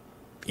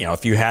 you know,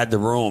 if you had the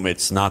room,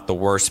 it's not the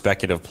worst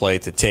speculative play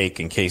to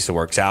take in case it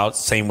works out.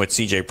 Same with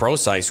C.J.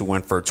 Prosise, who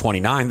went for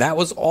 29. That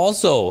was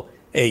also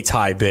a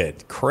tie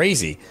bid.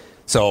 Crazy.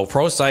 So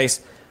Prosise,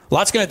 a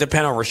lot's going to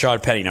depend on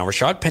Rashad Penny. Now,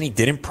 Rashad Penny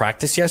didn't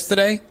practice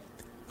yesterday,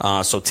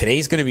 so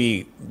today's going to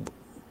be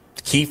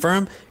key for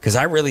him because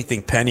I really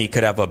think Penny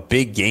could have a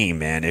big game,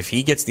 man. If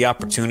he gets the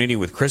opportunity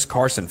with Chris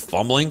Carson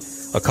fumbling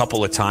a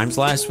couple of times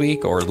last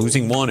week or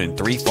losing 1 and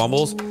 3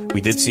 fumbles,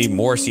 we did see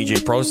more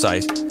CJ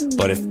Prosise.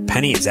 But if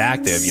Penny is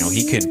active,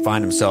 he could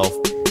find himself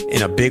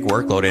in a big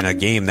workload in a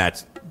game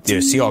that the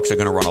Seahawks are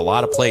going to run a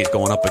lot of plays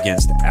going up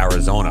against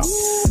Arizona.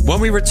 When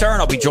we return,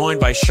 I'll be joined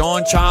by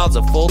Sean Childs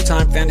of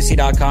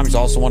FullTimeFantasy.com. He's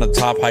also one of the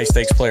top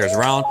high-stakes players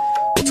around.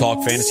 We'll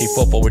talk fantasy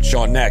football with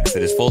Sean next.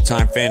 It is Full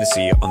Time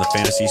Fantasy on the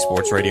Fantasy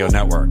Sports Radio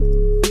Network.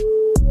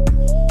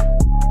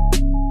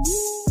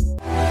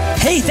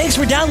 Hey, thanks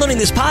for downloading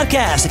this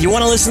podcast. If you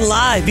want to listen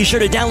live, be sure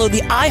to download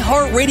the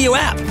iHeartRadio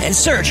app and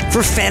search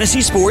for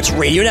Fantasy Sports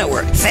Radio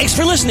Network. Thanks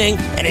for listening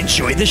and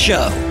enjoy the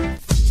show.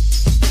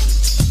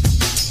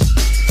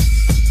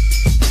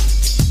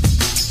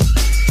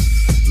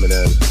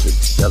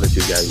 The other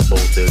two guys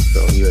both did,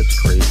 so it's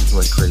crazy.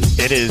 Went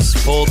crazy. It is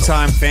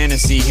Full-Time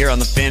Fantasy here on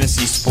the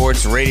Fantasy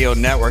Sports Radio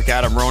Network.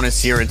 Adam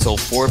Ronis here until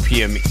 4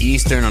 p.m.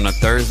 Eastern on a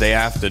Thursday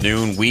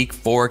afternoon. Week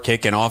 4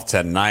 kicking off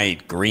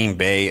tonight. Green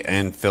Bay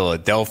and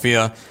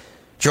Philadelphia.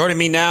 Joining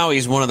me now,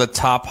 he's one of the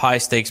top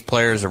high-stakes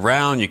players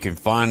around. You can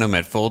find him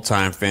at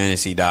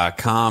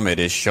FullTimeFantasy.com. It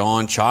is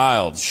Sean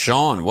Childs.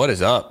 Sean, what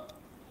is up?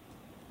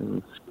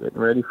 It's getting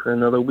ready for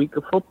another week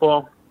of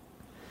football.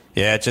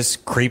 Yeah, it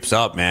just creeps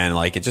up, man.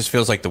 Like, it just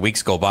feels like the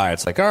weeks go by.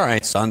 It's like, all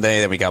right, Sunday,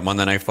 then we got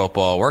Monday Night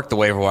Football, work the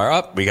waiver wire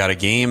up, we got a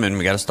game, and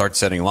we got to start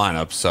setting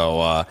lineups.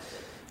 So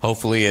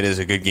hopefully it is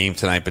a good game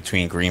tonight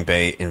between Green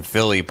Bay and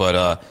Philly. But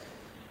a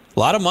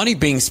lot of money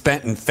being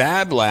spent in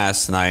Fab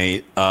last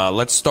night.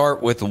 Let's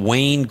start with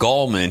Wayne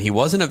Gallman. He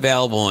wasn't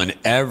available in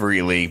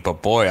every league,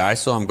 but boy, I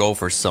saw him go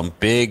for some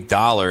big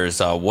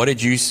dollars. What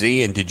did you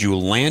see, and did you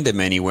land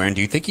him anywhere? And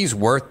do you think he's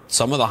worth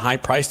some of the high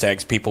price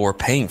tags people were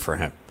paying for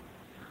him?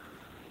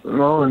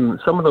 Well, in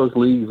some of those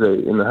leagues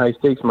in the high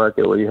stakes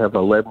market where you have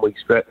an 11-week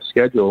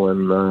schedule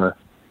and,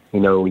 you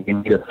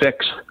need a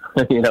fix,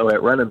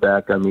 at running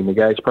back. I mean, the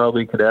guys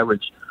probably could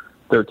average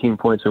 13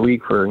 points a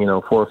week for,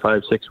 4,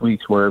 5, 6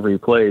 weeks wherever he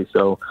plays.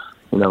 So,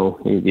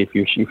 if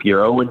you're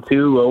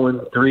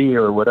 0-2, 0-3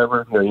 or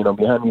whatever,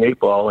 behind the 8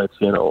 ball, it's,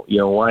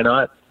 why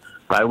not?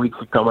 5 weeks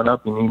are coming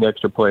up, you need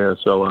extra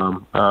players.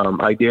 So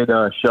I did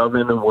shove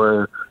in and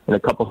were in a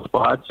couple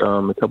spots.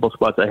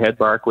 I had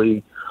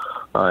Barkley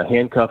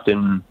handcuffed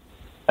in,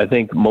 I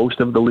think, most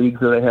of the leagues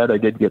that I had. I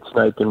did get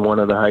sniped in one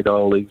of the high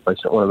dollar leagues by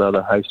one of the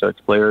other high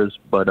stakes players,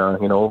 but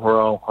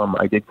overall,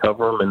 I did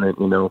cover him, and then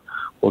we'll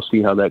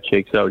see how that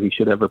shakes out. He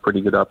should have a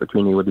pretty good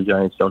opportunity where the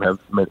Giants don't have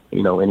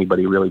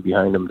anybody really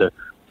behind him to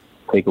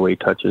take away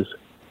touches.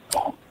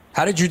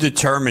 How did you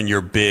determine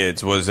your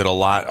bids? Was it a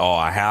lot? Oh,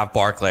 I have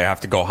Barkley, I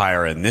have to go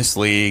higher in this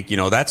league.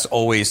 That's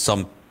always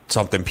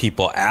something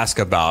people ask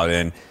about,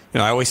 and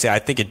I always say I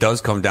think it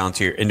does come down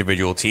to your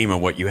individual team and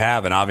what you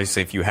have. And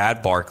obviously, if you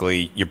had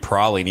Barkley, you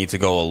probably need to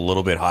go a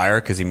little bit higher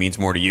because he means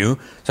more to you.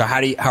 So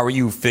how are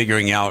you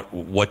figuring out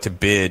what to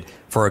bid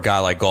for a guy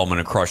like Gallman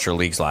across your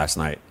leagues last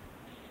night?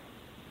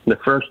 The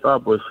first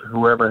stop was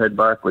whoever had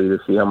Barkley to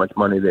see how much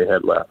money they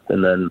had left,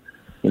 and then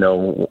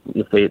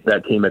if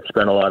that team had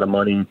spent a lot of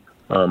money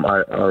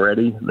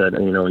already, that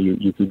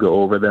you could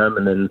go over them,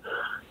 and then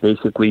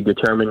basically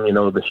determine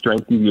the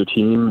strength of your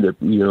team. That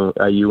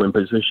are you in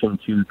position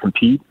to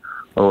compete,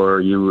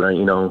 or you're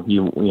going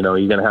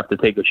to have to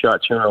take a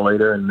shot sooner or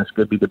later, and this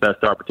could be the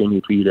best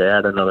opportunity for you to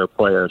add another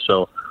player.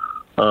 So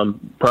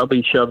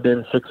probably shoved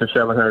in $600 or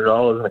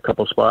 $700 in a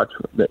couple spots.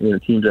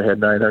 Teams that had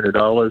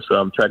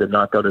 $900. Try to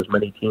knock out as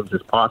many teams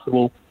as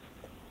possible.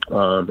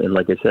 And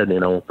like I said,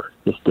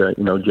 just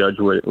judge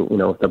what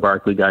if the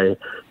Barkley guy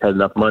has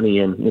enough money,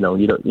 and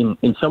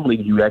in some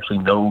leagues you actually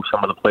know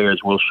some of the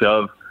players will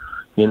shove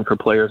in for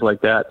players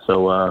like that.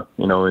 So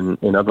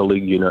in other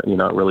leagues you're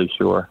not really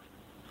sure.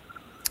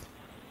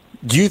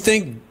 Do you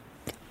think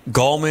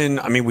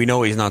Gallman, I mean, we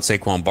know he's not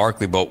Saquon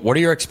Barkley, but what are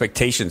your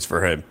expectations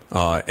for him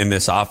in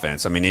this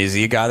offense? I mean, is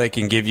he a guy that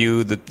can give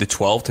you the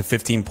 12 to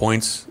 15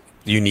 points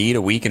you need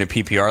a week in a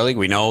PPR league?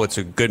 We know it's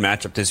a good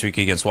matchup this week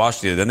against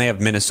Washington. Then they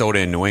have Minnesota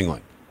and New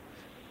England.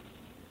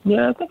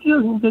 Yeah, I think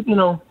he'll get,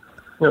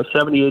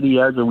 70, 80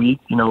 yards a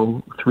week,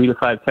 3 to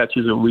 5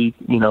 catches a week,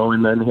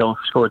 and then he'll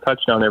score a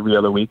touchdown every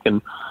other week.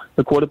 And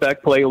the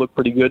quarterback play looked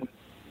pretty good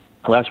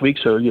last week,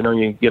 so, you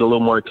get a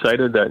little more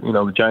excited that,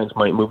 the Giants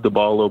might move the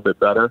ball a little bit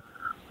better.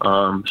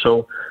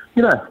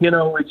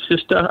 It's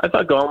just, I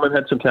thought Gallman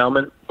had some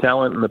talent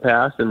in the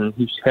past, and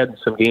he's had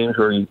some games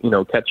where he,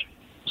 catch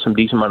some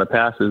decent amount of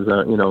passes,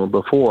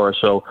 before.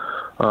 So,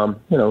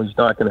 he's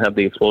not going to have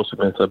the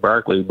explosiveness of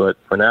Barkley, but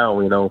for now,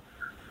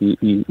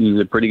 he's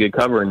a pretty good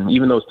cover. And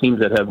even those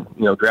teams that have,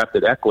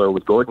 drafted Eckler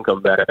with Gordon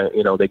come back,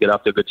 they get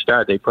off to a good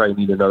start. They probably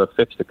need another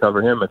fix to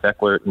cover him if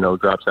Eckler,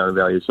 drops down in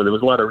value. So there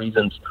was a lot of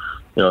reasons,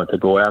 to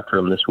go after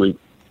him this week.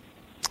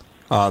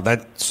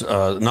 That's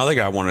another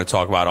guy I wanted to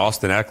talk about,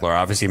 Austin Eckler.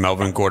 Obviously,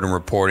 Melvin Gordon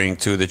reporting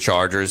to the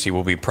Chargers. He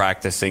will be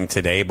practicing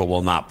today but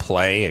will not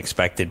play.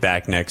 Expected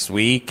back next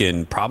week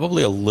and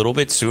probably a little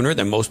bit sooner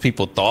than most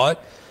people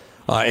thought.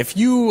 If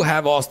you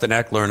have Austin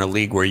Eckler in a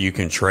league where you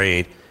can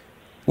trade,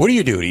 what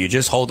do? Do you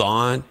just hold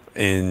on?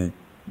 And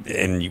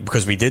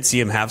because we did see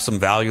him have some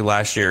value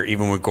last year,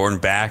 even with Gordon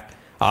back.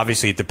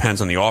 Obviously, it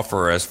depends on the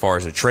offer as far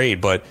as a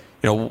trade. But,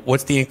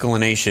 what's the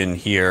inclination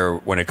here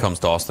when it comes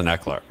to Austin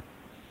Eckler?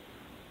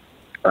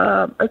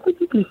 I think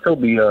he can still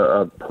be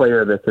a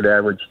player that could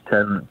average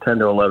 10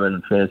 to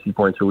 11 fantasy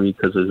points a week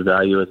because of his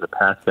value as a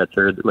pass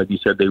catcher. Like you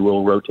said, they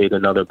will rotate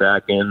another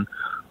back in.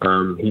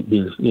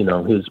 He's,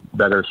 his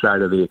better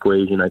side of the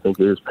equation, I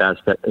think, is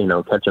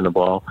catching the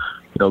ball.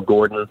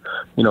 Gordon,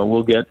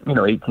 will get,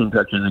 18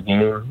 touches a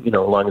game, as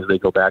long as they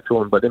go back to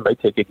him. But it might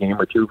take a game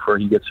or two before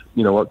he gets,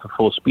 up to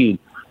full speed.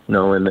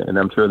 And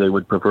I'm sure they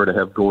would prefer to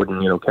have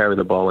Gordon, carry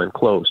the ball in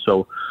close.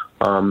 So,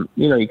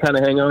 you kind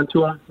of hang on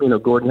to him.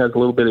 Gordon has a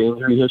little bit of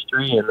injury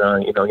history,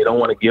 and, you don't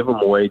want to give him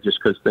away just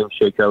because things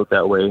shake out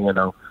that way,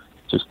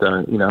 just,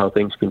 how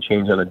things can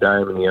change on a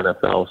dime in the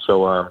NFL.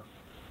 So,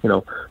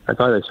 I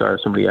thought I saw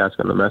somebody ask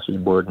on the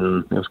message board,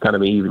 and it was kind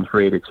of an even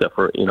trade, except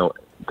for,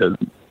 the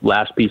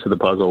last piece of the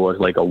puzzle was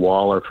like a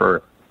Waller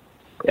for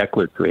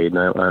Eckler trade,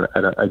 and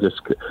I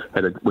just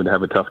would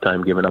have a tough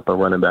time giving up a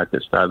running back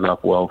that started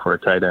off well for a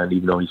tight end,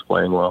 even though he's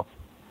playing well.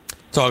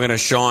 Talking to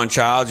Sean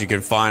Childs, you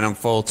can find him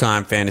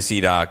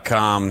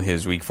fulltimefantasy.com.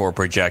 His Week 4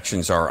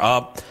 projections are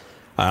up.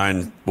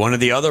 And one of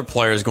the other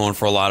players going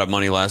for a lot of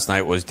money last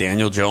night was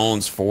Daniel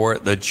Jones for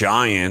the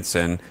Giants.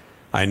 And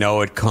I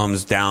know it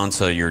comes down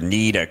to your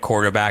need at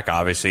quarterback.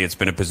 Obviously, it's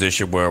been a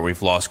position where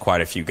we've lost quite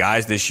a few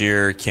guys this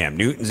year. Cam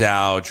Newton's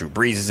out, Drew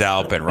Brees is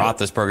out, Ben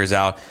Roethlisberger's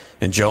out.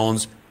 And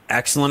Jones,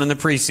 excellent in the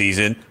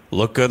preseason,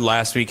 looked good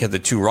last week, had the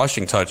 2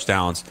 rushing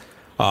touchdowns.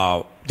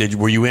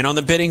 Were you in on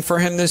the bidding for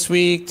him this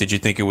week? Did you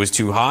think it was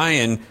too high?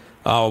 And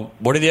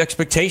what are the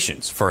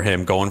expectations for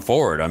him going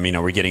forward? I mean,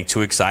 are we getting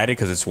too excited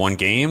because it's one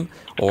game?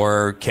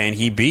 Or can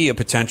he be a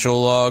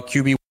potential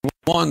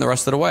QB1 the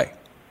rest of the way?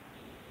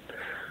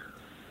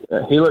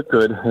 He looked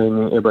good,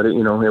 but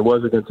it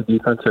was against a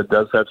defense that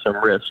does have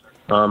some risk.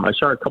 I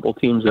saw a couple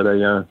teams that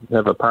I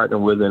have a partner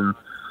with, and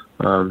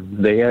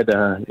they had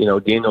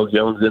Daniel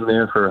Jones in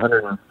there for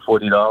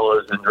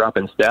 $140 and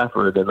dropping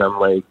Stafford, and I'm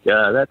like,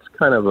 that's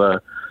kind of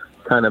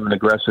an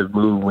aggressive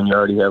move when you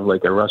already have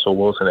like a Russell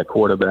Wilson at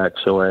quarterback.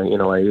 So I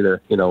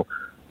either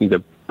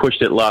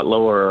pushed it a lot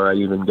lower, or I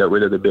even got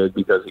rid of the bid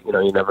because you're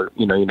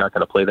not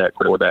going to play that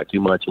quarterback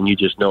too much, and you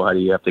just know how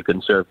you have to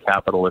conserve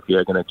capital if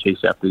you're going to chase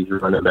after these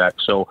running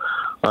backs. So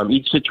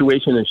each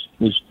situation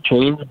is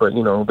changed, but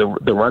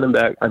the running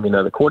back,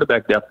 the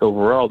quarterback depth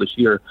overall this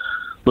year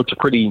looks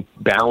pretty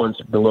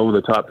balanced below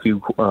the top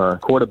few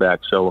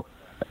quarterbacks. So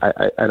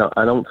I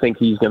don't think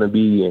he's going to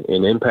be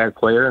an impact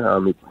player.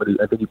 But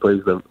I think he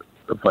plays the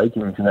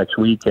Vikings next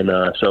week, and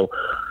so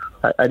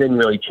I didn't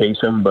really chase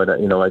him, but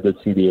I did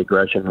see the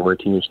aggression where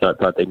teams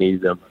thought they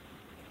needed him.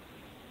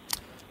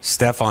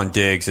 Stefon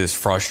Diggs is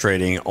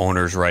frustrating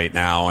owners right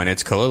now, and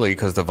it's clearly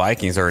because the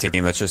Vikings are a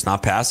team that's just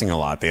not passing a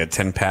lot. They had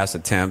 10 pass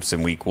attempts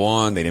in week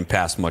 1. They didn't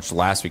pass much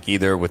last week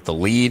either with the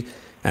lead.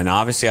 And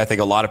obviously, I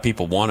think a lot of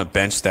people want to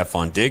bench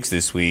Stefon Diggs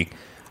this week.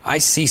 I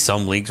see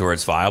some leagues where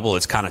it's viable.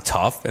 It's kind of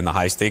tough in the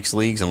high-stakes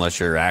leagues unless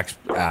you're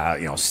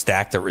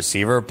stacked at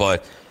receiver.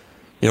 But,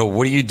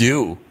 what do you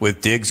do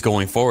with Diggs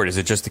going forward? Is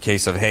it just a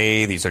case of,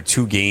 hey, these are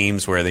 2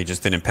 games where they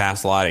just didn't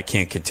pass a lot, it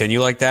can't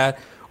continue like that?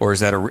 Or is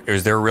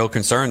there a real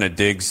concern that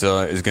Diggs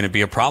is going to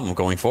be a problem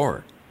going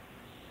forward?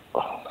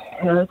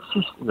 Yeah, it's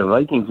just the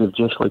Vikings have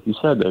just, like you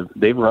said,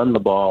 they've run the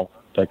ball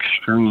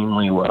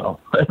extremely well.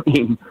 I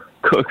mean,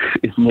 Cook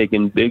is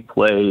making big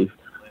plays.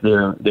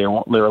 They're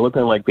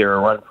looking like they're a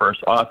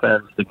run-first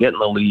offense. They're getting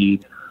the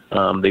lead.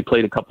 They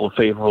played a couple of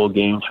favorable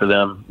games for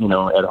them,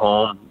 at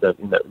home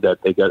that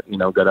they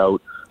got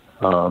out,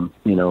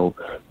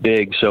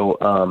 big.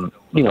 So,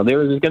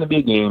 there's going to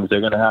be games they're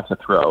going to have to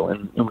throw.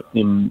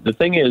 And the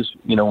thing is,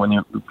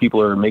 when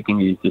people are making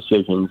these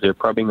decisions, they're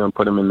probably going to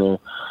put them in there,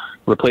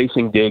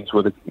 replacing Diggs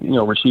with a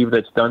receiver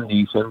that's done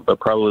decent, but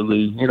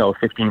probably a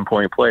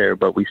 15-point player.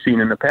 But we've seen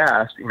in the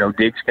past,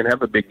 Diggs can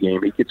have a big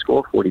game. He could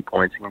score 40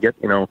 points. He can get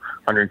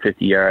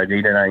 150 yards,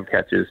 8 or 9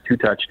 catches, 2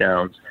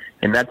 touchdowns,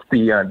 and that's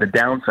the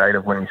downside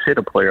of when you sit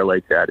a player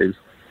like that is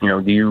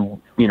do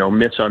you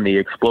miss on the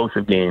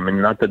explosive game?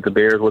 And not that the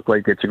Bears look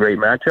like it's a great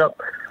matchup,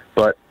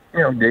 but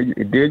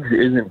Diggs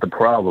isn't the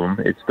problem.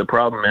 It's the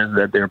problem is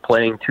that they're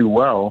playing too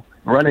well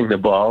running the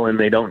ball and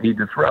they don't need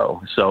to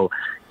throw. So.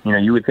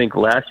 You would think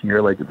last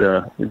year, like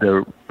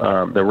the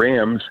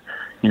Rams,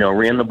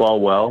 ran the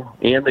ball well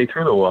and they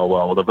threw the ball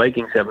well. The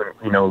Vikings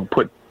haven't,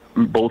 put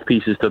both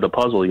pieces to the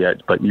puzzle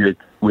yet, but you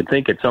would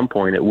think at some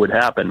point it would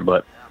happen.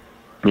 But,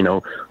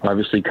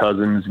 obviously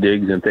Cousins,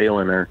 Diggs, and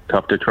Thielen are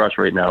tough to trust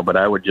right now, but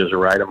I would just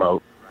ride them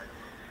out.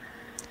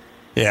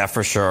 Yeah,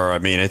 for sure. I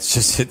mean,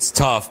 it's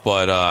tough,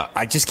 but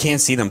I just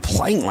can't see them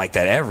playing like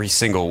that every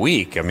single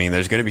week. I mean,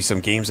 there's going to be some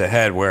games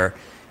ahead where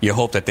you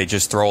hope that they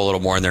just throw a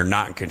little more and they're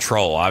not in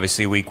control.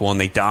 Obviously, week one,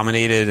 they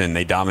dominated, and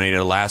they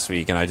dominated last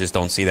week, and I just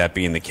don't see that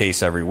being the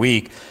case every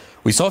week.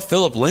 We saw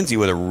Phillip Lindsay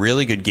with a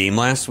really good game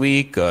last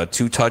week, 2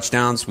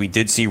 touchdowns. We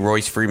did see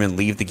Royce Freeman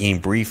leave the game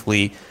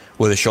briefly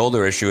with a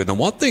shoulder issue. And the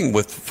one thing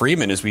with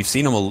Freeman is we've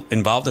seen him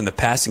involved in the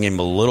passing game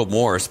a little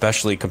more,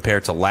 especially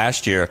compared to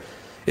last year.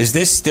 Is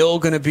this still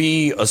going to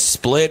be a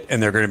split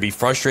and they're going to be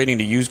frustrating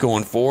to use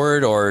going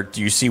forward, or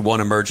do you see one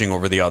emerging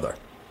over the other?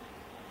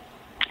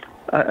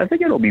 I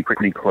think it'll be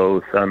pretty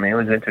close. It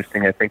was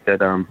interesting. I think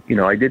that,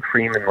 I did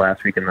Freeman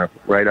last week in the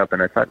write-up,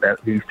 and I thought that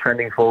he's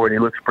trending forward. He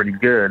looks pretty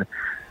good.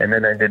 And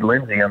then I did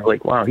Lindsay. I'm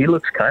like, wow, he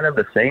looks kind of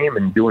the same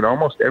and doing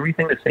almost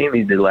everything the same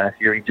he did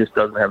last year. He just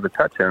doesn't have the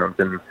touchdowns.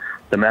 And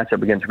the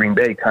matchup against Green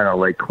Bay kind of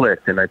like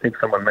clicked. And I think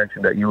someone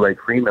mentioned that you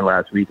liked Freeman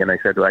last week, and I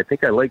said, well, I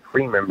think I like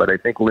Freeman, but I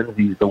think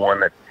Lindsay's the one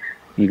that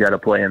you got to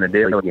play in the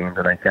daily games,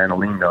 and I kind of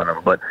leaned on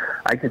him. But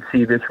I could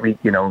see this week,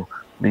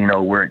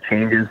 where it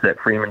changes, that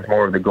Freeman's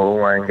more of the goal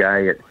line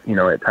guy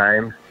at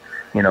times,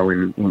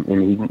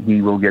 and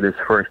he will get his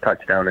first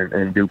touchdown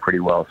and do pretty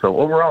well. So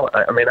overall,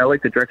 I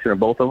like the direction of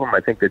both of them.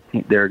 I think that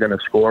they're going to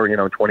score,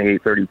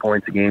 28, 30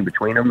 points a game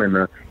between them,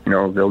 and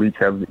they'll each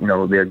have,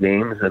 their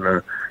games, and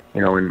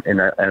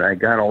I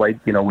kind of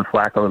like, with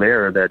Flacco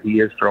there, that he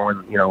is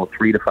throwing,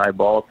 3 to 5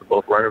 balls to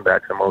both running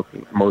backs in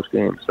most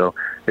games. So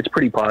it's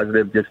pretty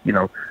positive. Just,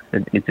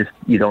 it just,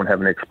 you don't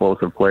have an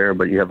explosive player,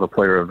 but you have a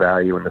player of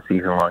value in the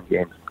season-long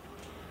games.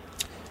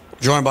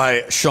 Joined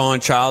by Sean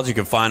Childs. You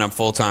can find him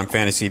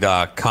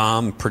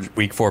fulltimefantasy.com.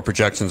 Week 4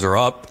 projections are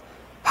up.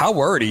 How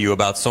worried are you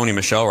about Sony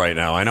Michel right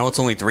now? I know it's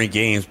only 3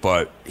 games,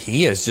 but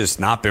he has just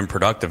not been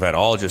productive at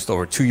all. Just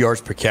over 2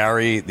 yards per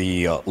carry,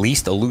 the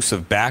least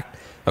elusive back,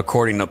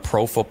 according to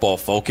Pro Football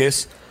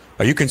Focus.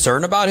 Are you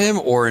concerned about him,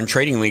 or in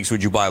trading leagues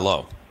would you buy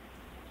low?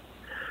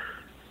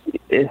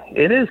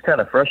 It is kind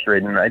of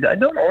frustrating. I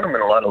don't own him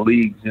in a lot of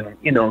leagues. And,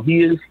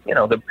 he is,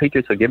 the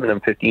Patriots are giving him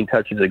 15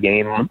 touches a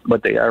game,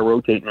 but they are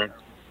rotating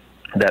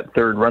that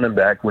third running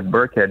back with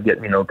Burkhead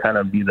kind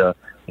of be the,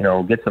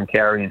 get some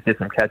carries, get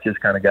some catches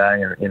kind of guy,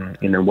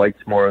 and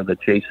White's more of the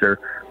chaser,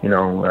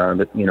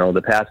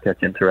 the pass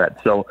catching threat.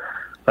 So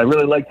I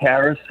really liked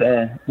Harris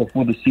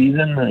before the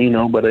season,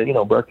 but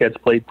Burkhead's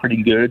played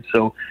pretty good.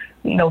 So,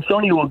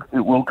 Sony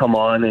will come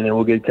on and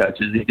will get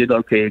catches. He did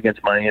okay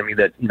against Miami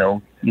that,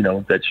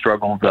 that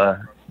struggled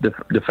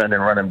defending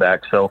running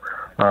back. So,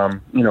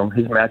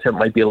 his matchup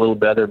might be a little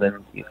better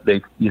than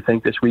you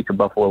think this week.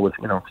 Buffalo was,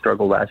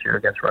 struggled last year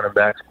against running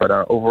backs. But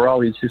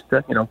overall, he's just,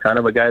 kind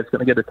of a guy that's going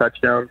to get a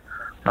touchdown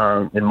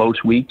in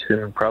most weeks,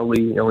 and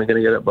probably only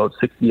going to get about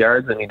 60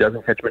 yards, and he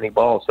doesn't catch many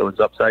balls. So his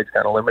upside's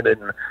kind of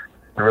limited. And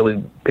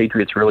really,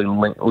 Patriots really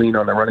lean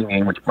on the running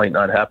game, which might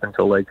not happen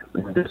until like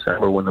in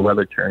December when the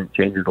weather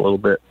changes a little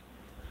bit.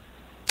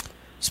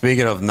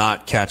 Speaking of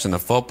not catching the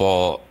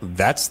football,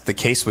 that's the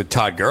case with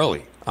Todd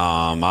Gurley.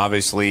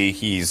 Obviously,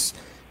 he's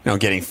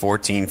getting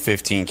 14,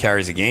 15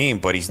 carries a game,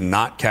 but he's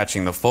not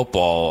catching the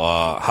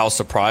football. How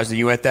surprised are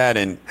you at that?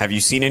 And have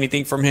you seen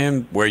anything from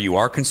him where you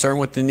are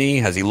concerned with the knee?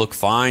 Has he looked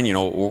fine?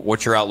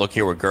 What's your outlook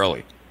here with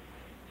Gurley?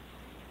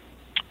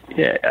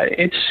 Yeah,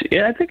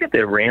 I think that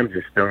the Rams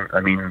are still,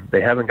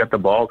 they haven't got the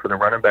ball to the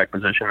running back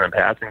position in the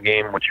passing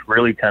game, which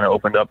really kind of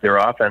opened up their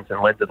offense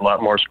and led to a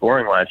lot more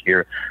scoring last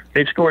year.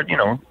 They've scored,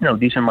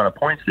 decent amount of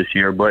points this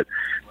year, but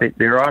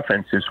their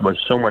offense was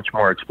so much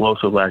more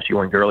explosive last year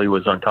when Gurley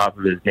was on top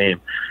of his game.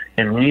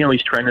 And,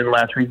 he's trending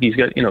last week. He's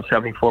got,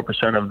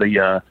 74% of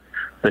the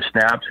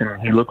snaps,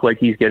 and he looked like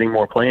he's getting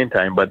more playing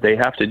time, but they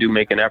have to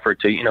make an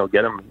effort to,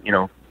 get him,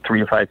 3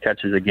 to 5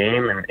 catches a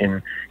game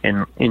and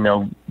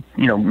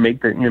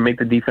make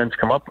the defense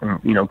come up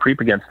and creep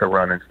against the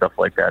run and stuff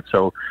like that.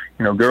 So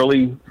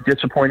Gurley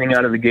disappointing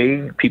out of the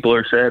gate. People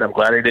are said I'm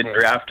glad I didn't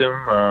draft him,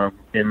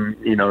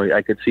 and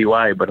I could see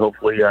why. But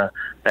hopefully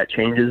that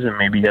changes and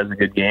maybe he has a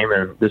good game.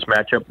 And this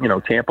matchup,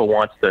 Tampa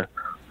wants to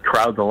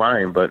crowd the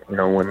line, but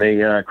when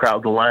they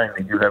crowd the line,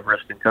 they do have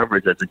risk in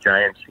coverage. As the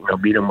Giants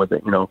beat them with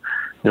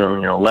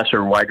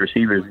lesser wide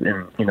receivers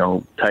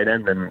and tight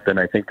end than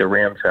I think the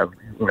Rams have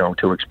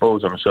to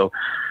expose them. So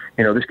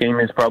this game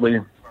is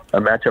probably a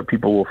matchup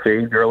people will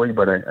fade early,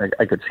 but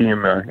I could see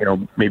him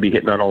maybe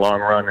hitting on a long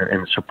run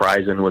and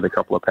surprising with a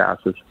couple of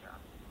passes.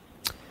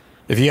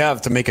 If you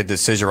have to make a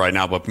decision right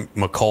now, but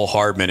McCole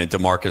Hardman and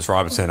Demarcus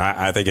Robinson,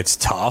 I think it's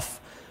tough.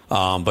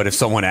 But if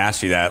someone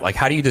asks you that,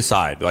 how do you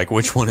decide?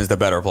 Which one is the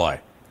better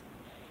play?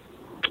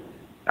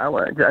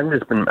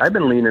 I've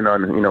been leaning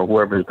on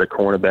whoever's the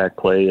cornerback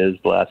play is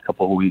the last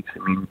couple of weeks.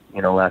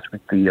 Last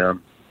week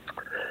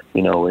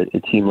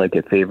it seemed like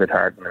it favored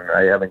Hardman.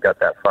 I haven't got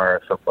that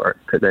far so far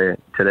today.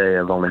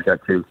 I've only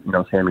got to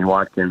Sammy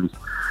Watkins,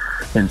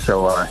 and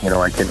so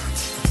I can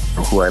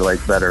who I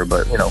like better.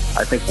 But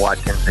I think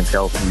Watkins and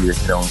Kelsey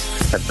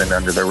have been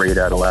under the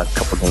radar the last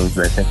couple of games,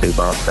 and I think they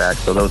bounced back.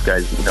 So those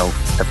guys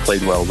have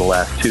played well the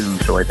last 2.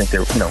 So I think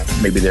they're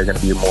maybe they're going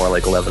to be more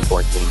like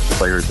 11-point game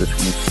players this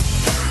week.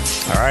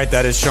 All right,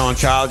 that is Sean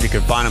Child. You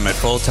can find him at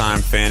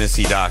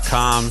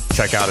fulltimefantasy.com.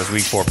 Check out his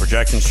Week 4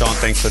 projections. Sean,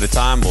 thanks for the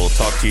time. We'll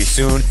talk to you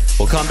soon.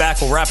 We'll come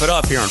back. We'll wrap it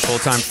up here on Full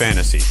Time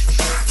Fantasy.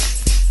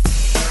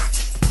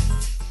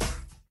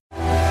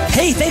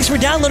 Hey, thanks for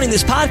downloading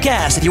this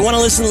podcast. If you want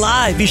to listen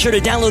live, be sure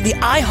to download the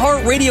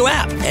iHeartRadio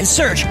app and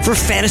search for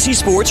Fantasy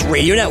Sports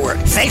Radio Network.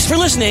 Thanks for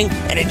listening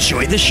and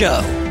enjoy the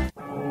show.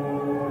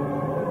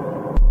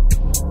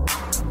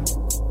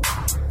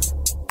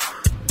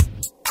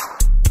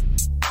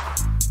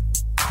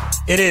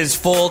 It is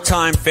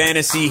Full-Time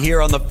Fantasy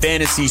here on the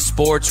Fantasy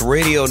Sports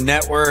Radio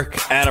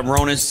Network. Adam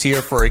Ronis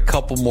here for a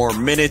couple more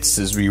minutes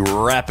as we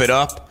wrap it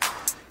up.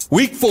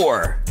 Week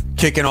 4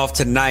 kicking off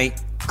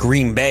tonight.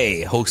 Green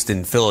Bay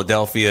hosting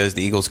Philadelphia as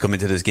the Eagles come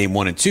into this game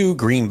 1-2.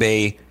 Green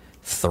Bay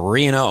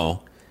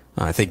 3-0.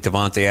 I think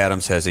Davante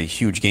Adams has a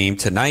huge game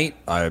tonight.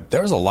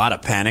 There was a lot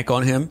of panic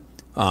on him.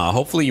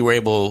 Hopefully you were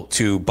able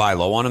to buy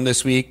low on him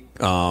this week.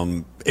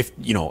 If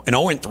an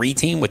 0-3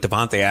 team with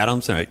Davante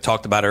Adams, and I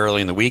talked about it early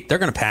in the week, they're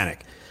going to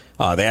panic.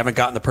 They haven't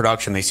gotten the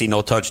production. They see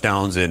no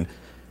touchdowns, and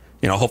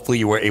hopefully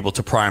you were able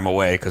to pry him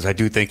away because I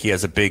do think he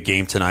has a big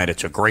game tonight.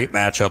 It's a great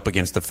matchup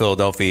against the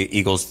Philadelphia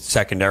Eagles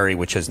secondary,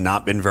 which has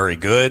not been very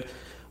good.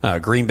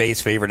 Green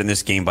Bay's favored in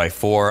this game by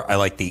 4. I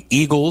like the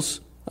Eagles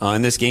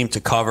in this game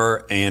to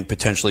cover and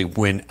potentially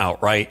win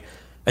outright.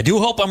 I do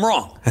hope I'm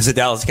wrong as a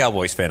Dallas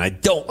Cowboys fan. I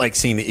don't like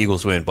seeing the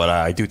Eagles win, but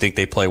I do think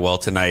they play well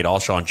tonight.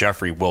 Alshon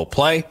Jeffrey will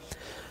play.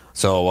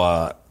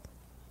 So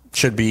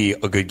should be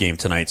a good game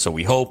tonight, so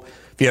we hope.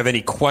 If you have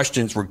any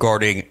questions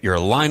regarding your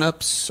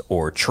lineups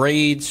or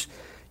trades,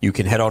 you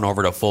can head on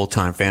over to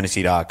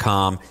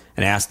fulltimefantasy.com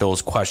and ask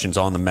those questions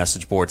on the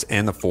message boards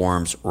and the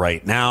forums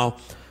right now.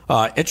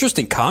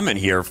 Interesting comment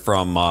here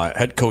from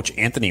head coach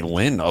Anthony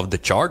Lynn of the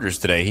Chargers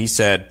today. He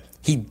said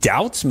he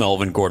doubts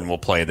Melvin Gordon will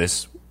play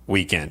this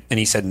weekend. And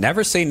he said,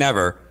 never say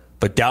never,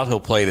 but doubt he'll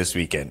play this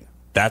weekend.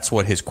 That's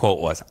what his quote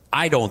was.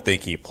 I don't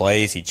think he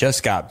plays. He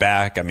just got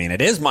back. I mean,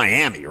 it is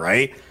Miami,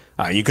 right?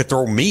 You could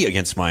throw me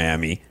against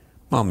Miami.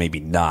 Well, maybe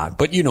not,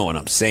 but you know what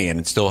I'm saying,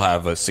 and still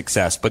have a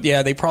success. But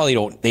yeah, they probably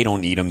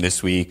don't need him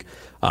this week.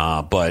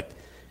 But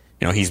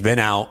he's been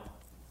out.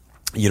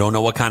 You don't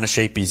know what kind of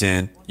shape he's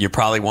in. You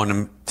probably want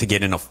him to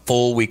get in a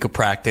full week of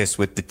practice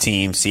with the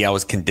team, see how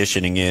his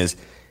conditioning is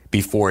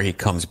before he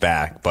comes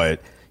back.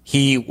 But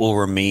he will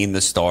remain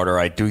the starter.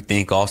 I do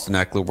think Austin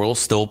Eckler will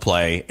still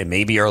play. And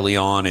maybe early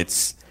on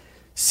it's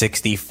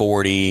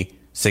 60-40,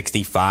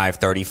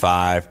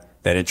 65-35,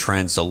 that it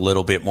trends a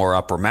little bit more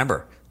up.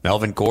 Remember,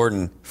 Melvin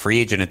Gordon, free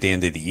agent at the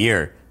end of the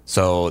year,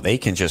 so they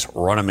can just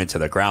run him into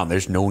the ground.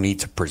 There's no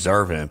need to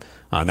preserve him.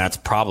 And that's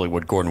probably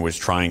what Gordon was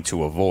trying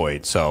to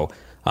avoid. So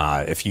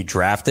if you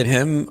drafted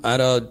him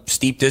at a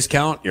steep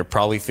discount, you're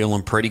probably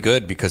feeling pretty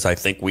good because I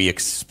think we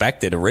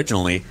expected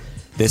originally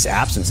this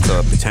absence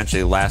to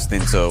potentially last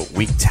into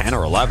week 10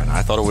 or 11.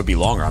 I thought it would be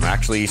longer. I'm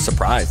actually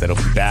surprised that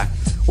he'll be back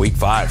week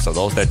 5. So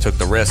those that took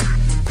the risk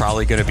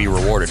probably going to be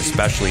rewarded,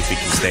 especially if he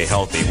can stay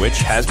healthy, which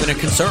has been a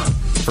concern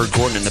for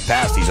Gordon in the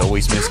past. He's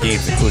always missed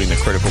games, including the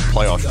critical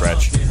playoff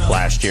stretch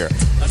last year.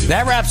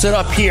 That wraps it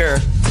up here.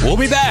 We'll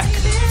be back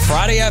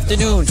Friday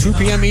afternoon, 2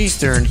 p.m.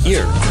 Eastern,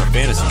 here on the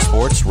Fantasy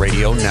Sports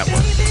Radio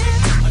Network.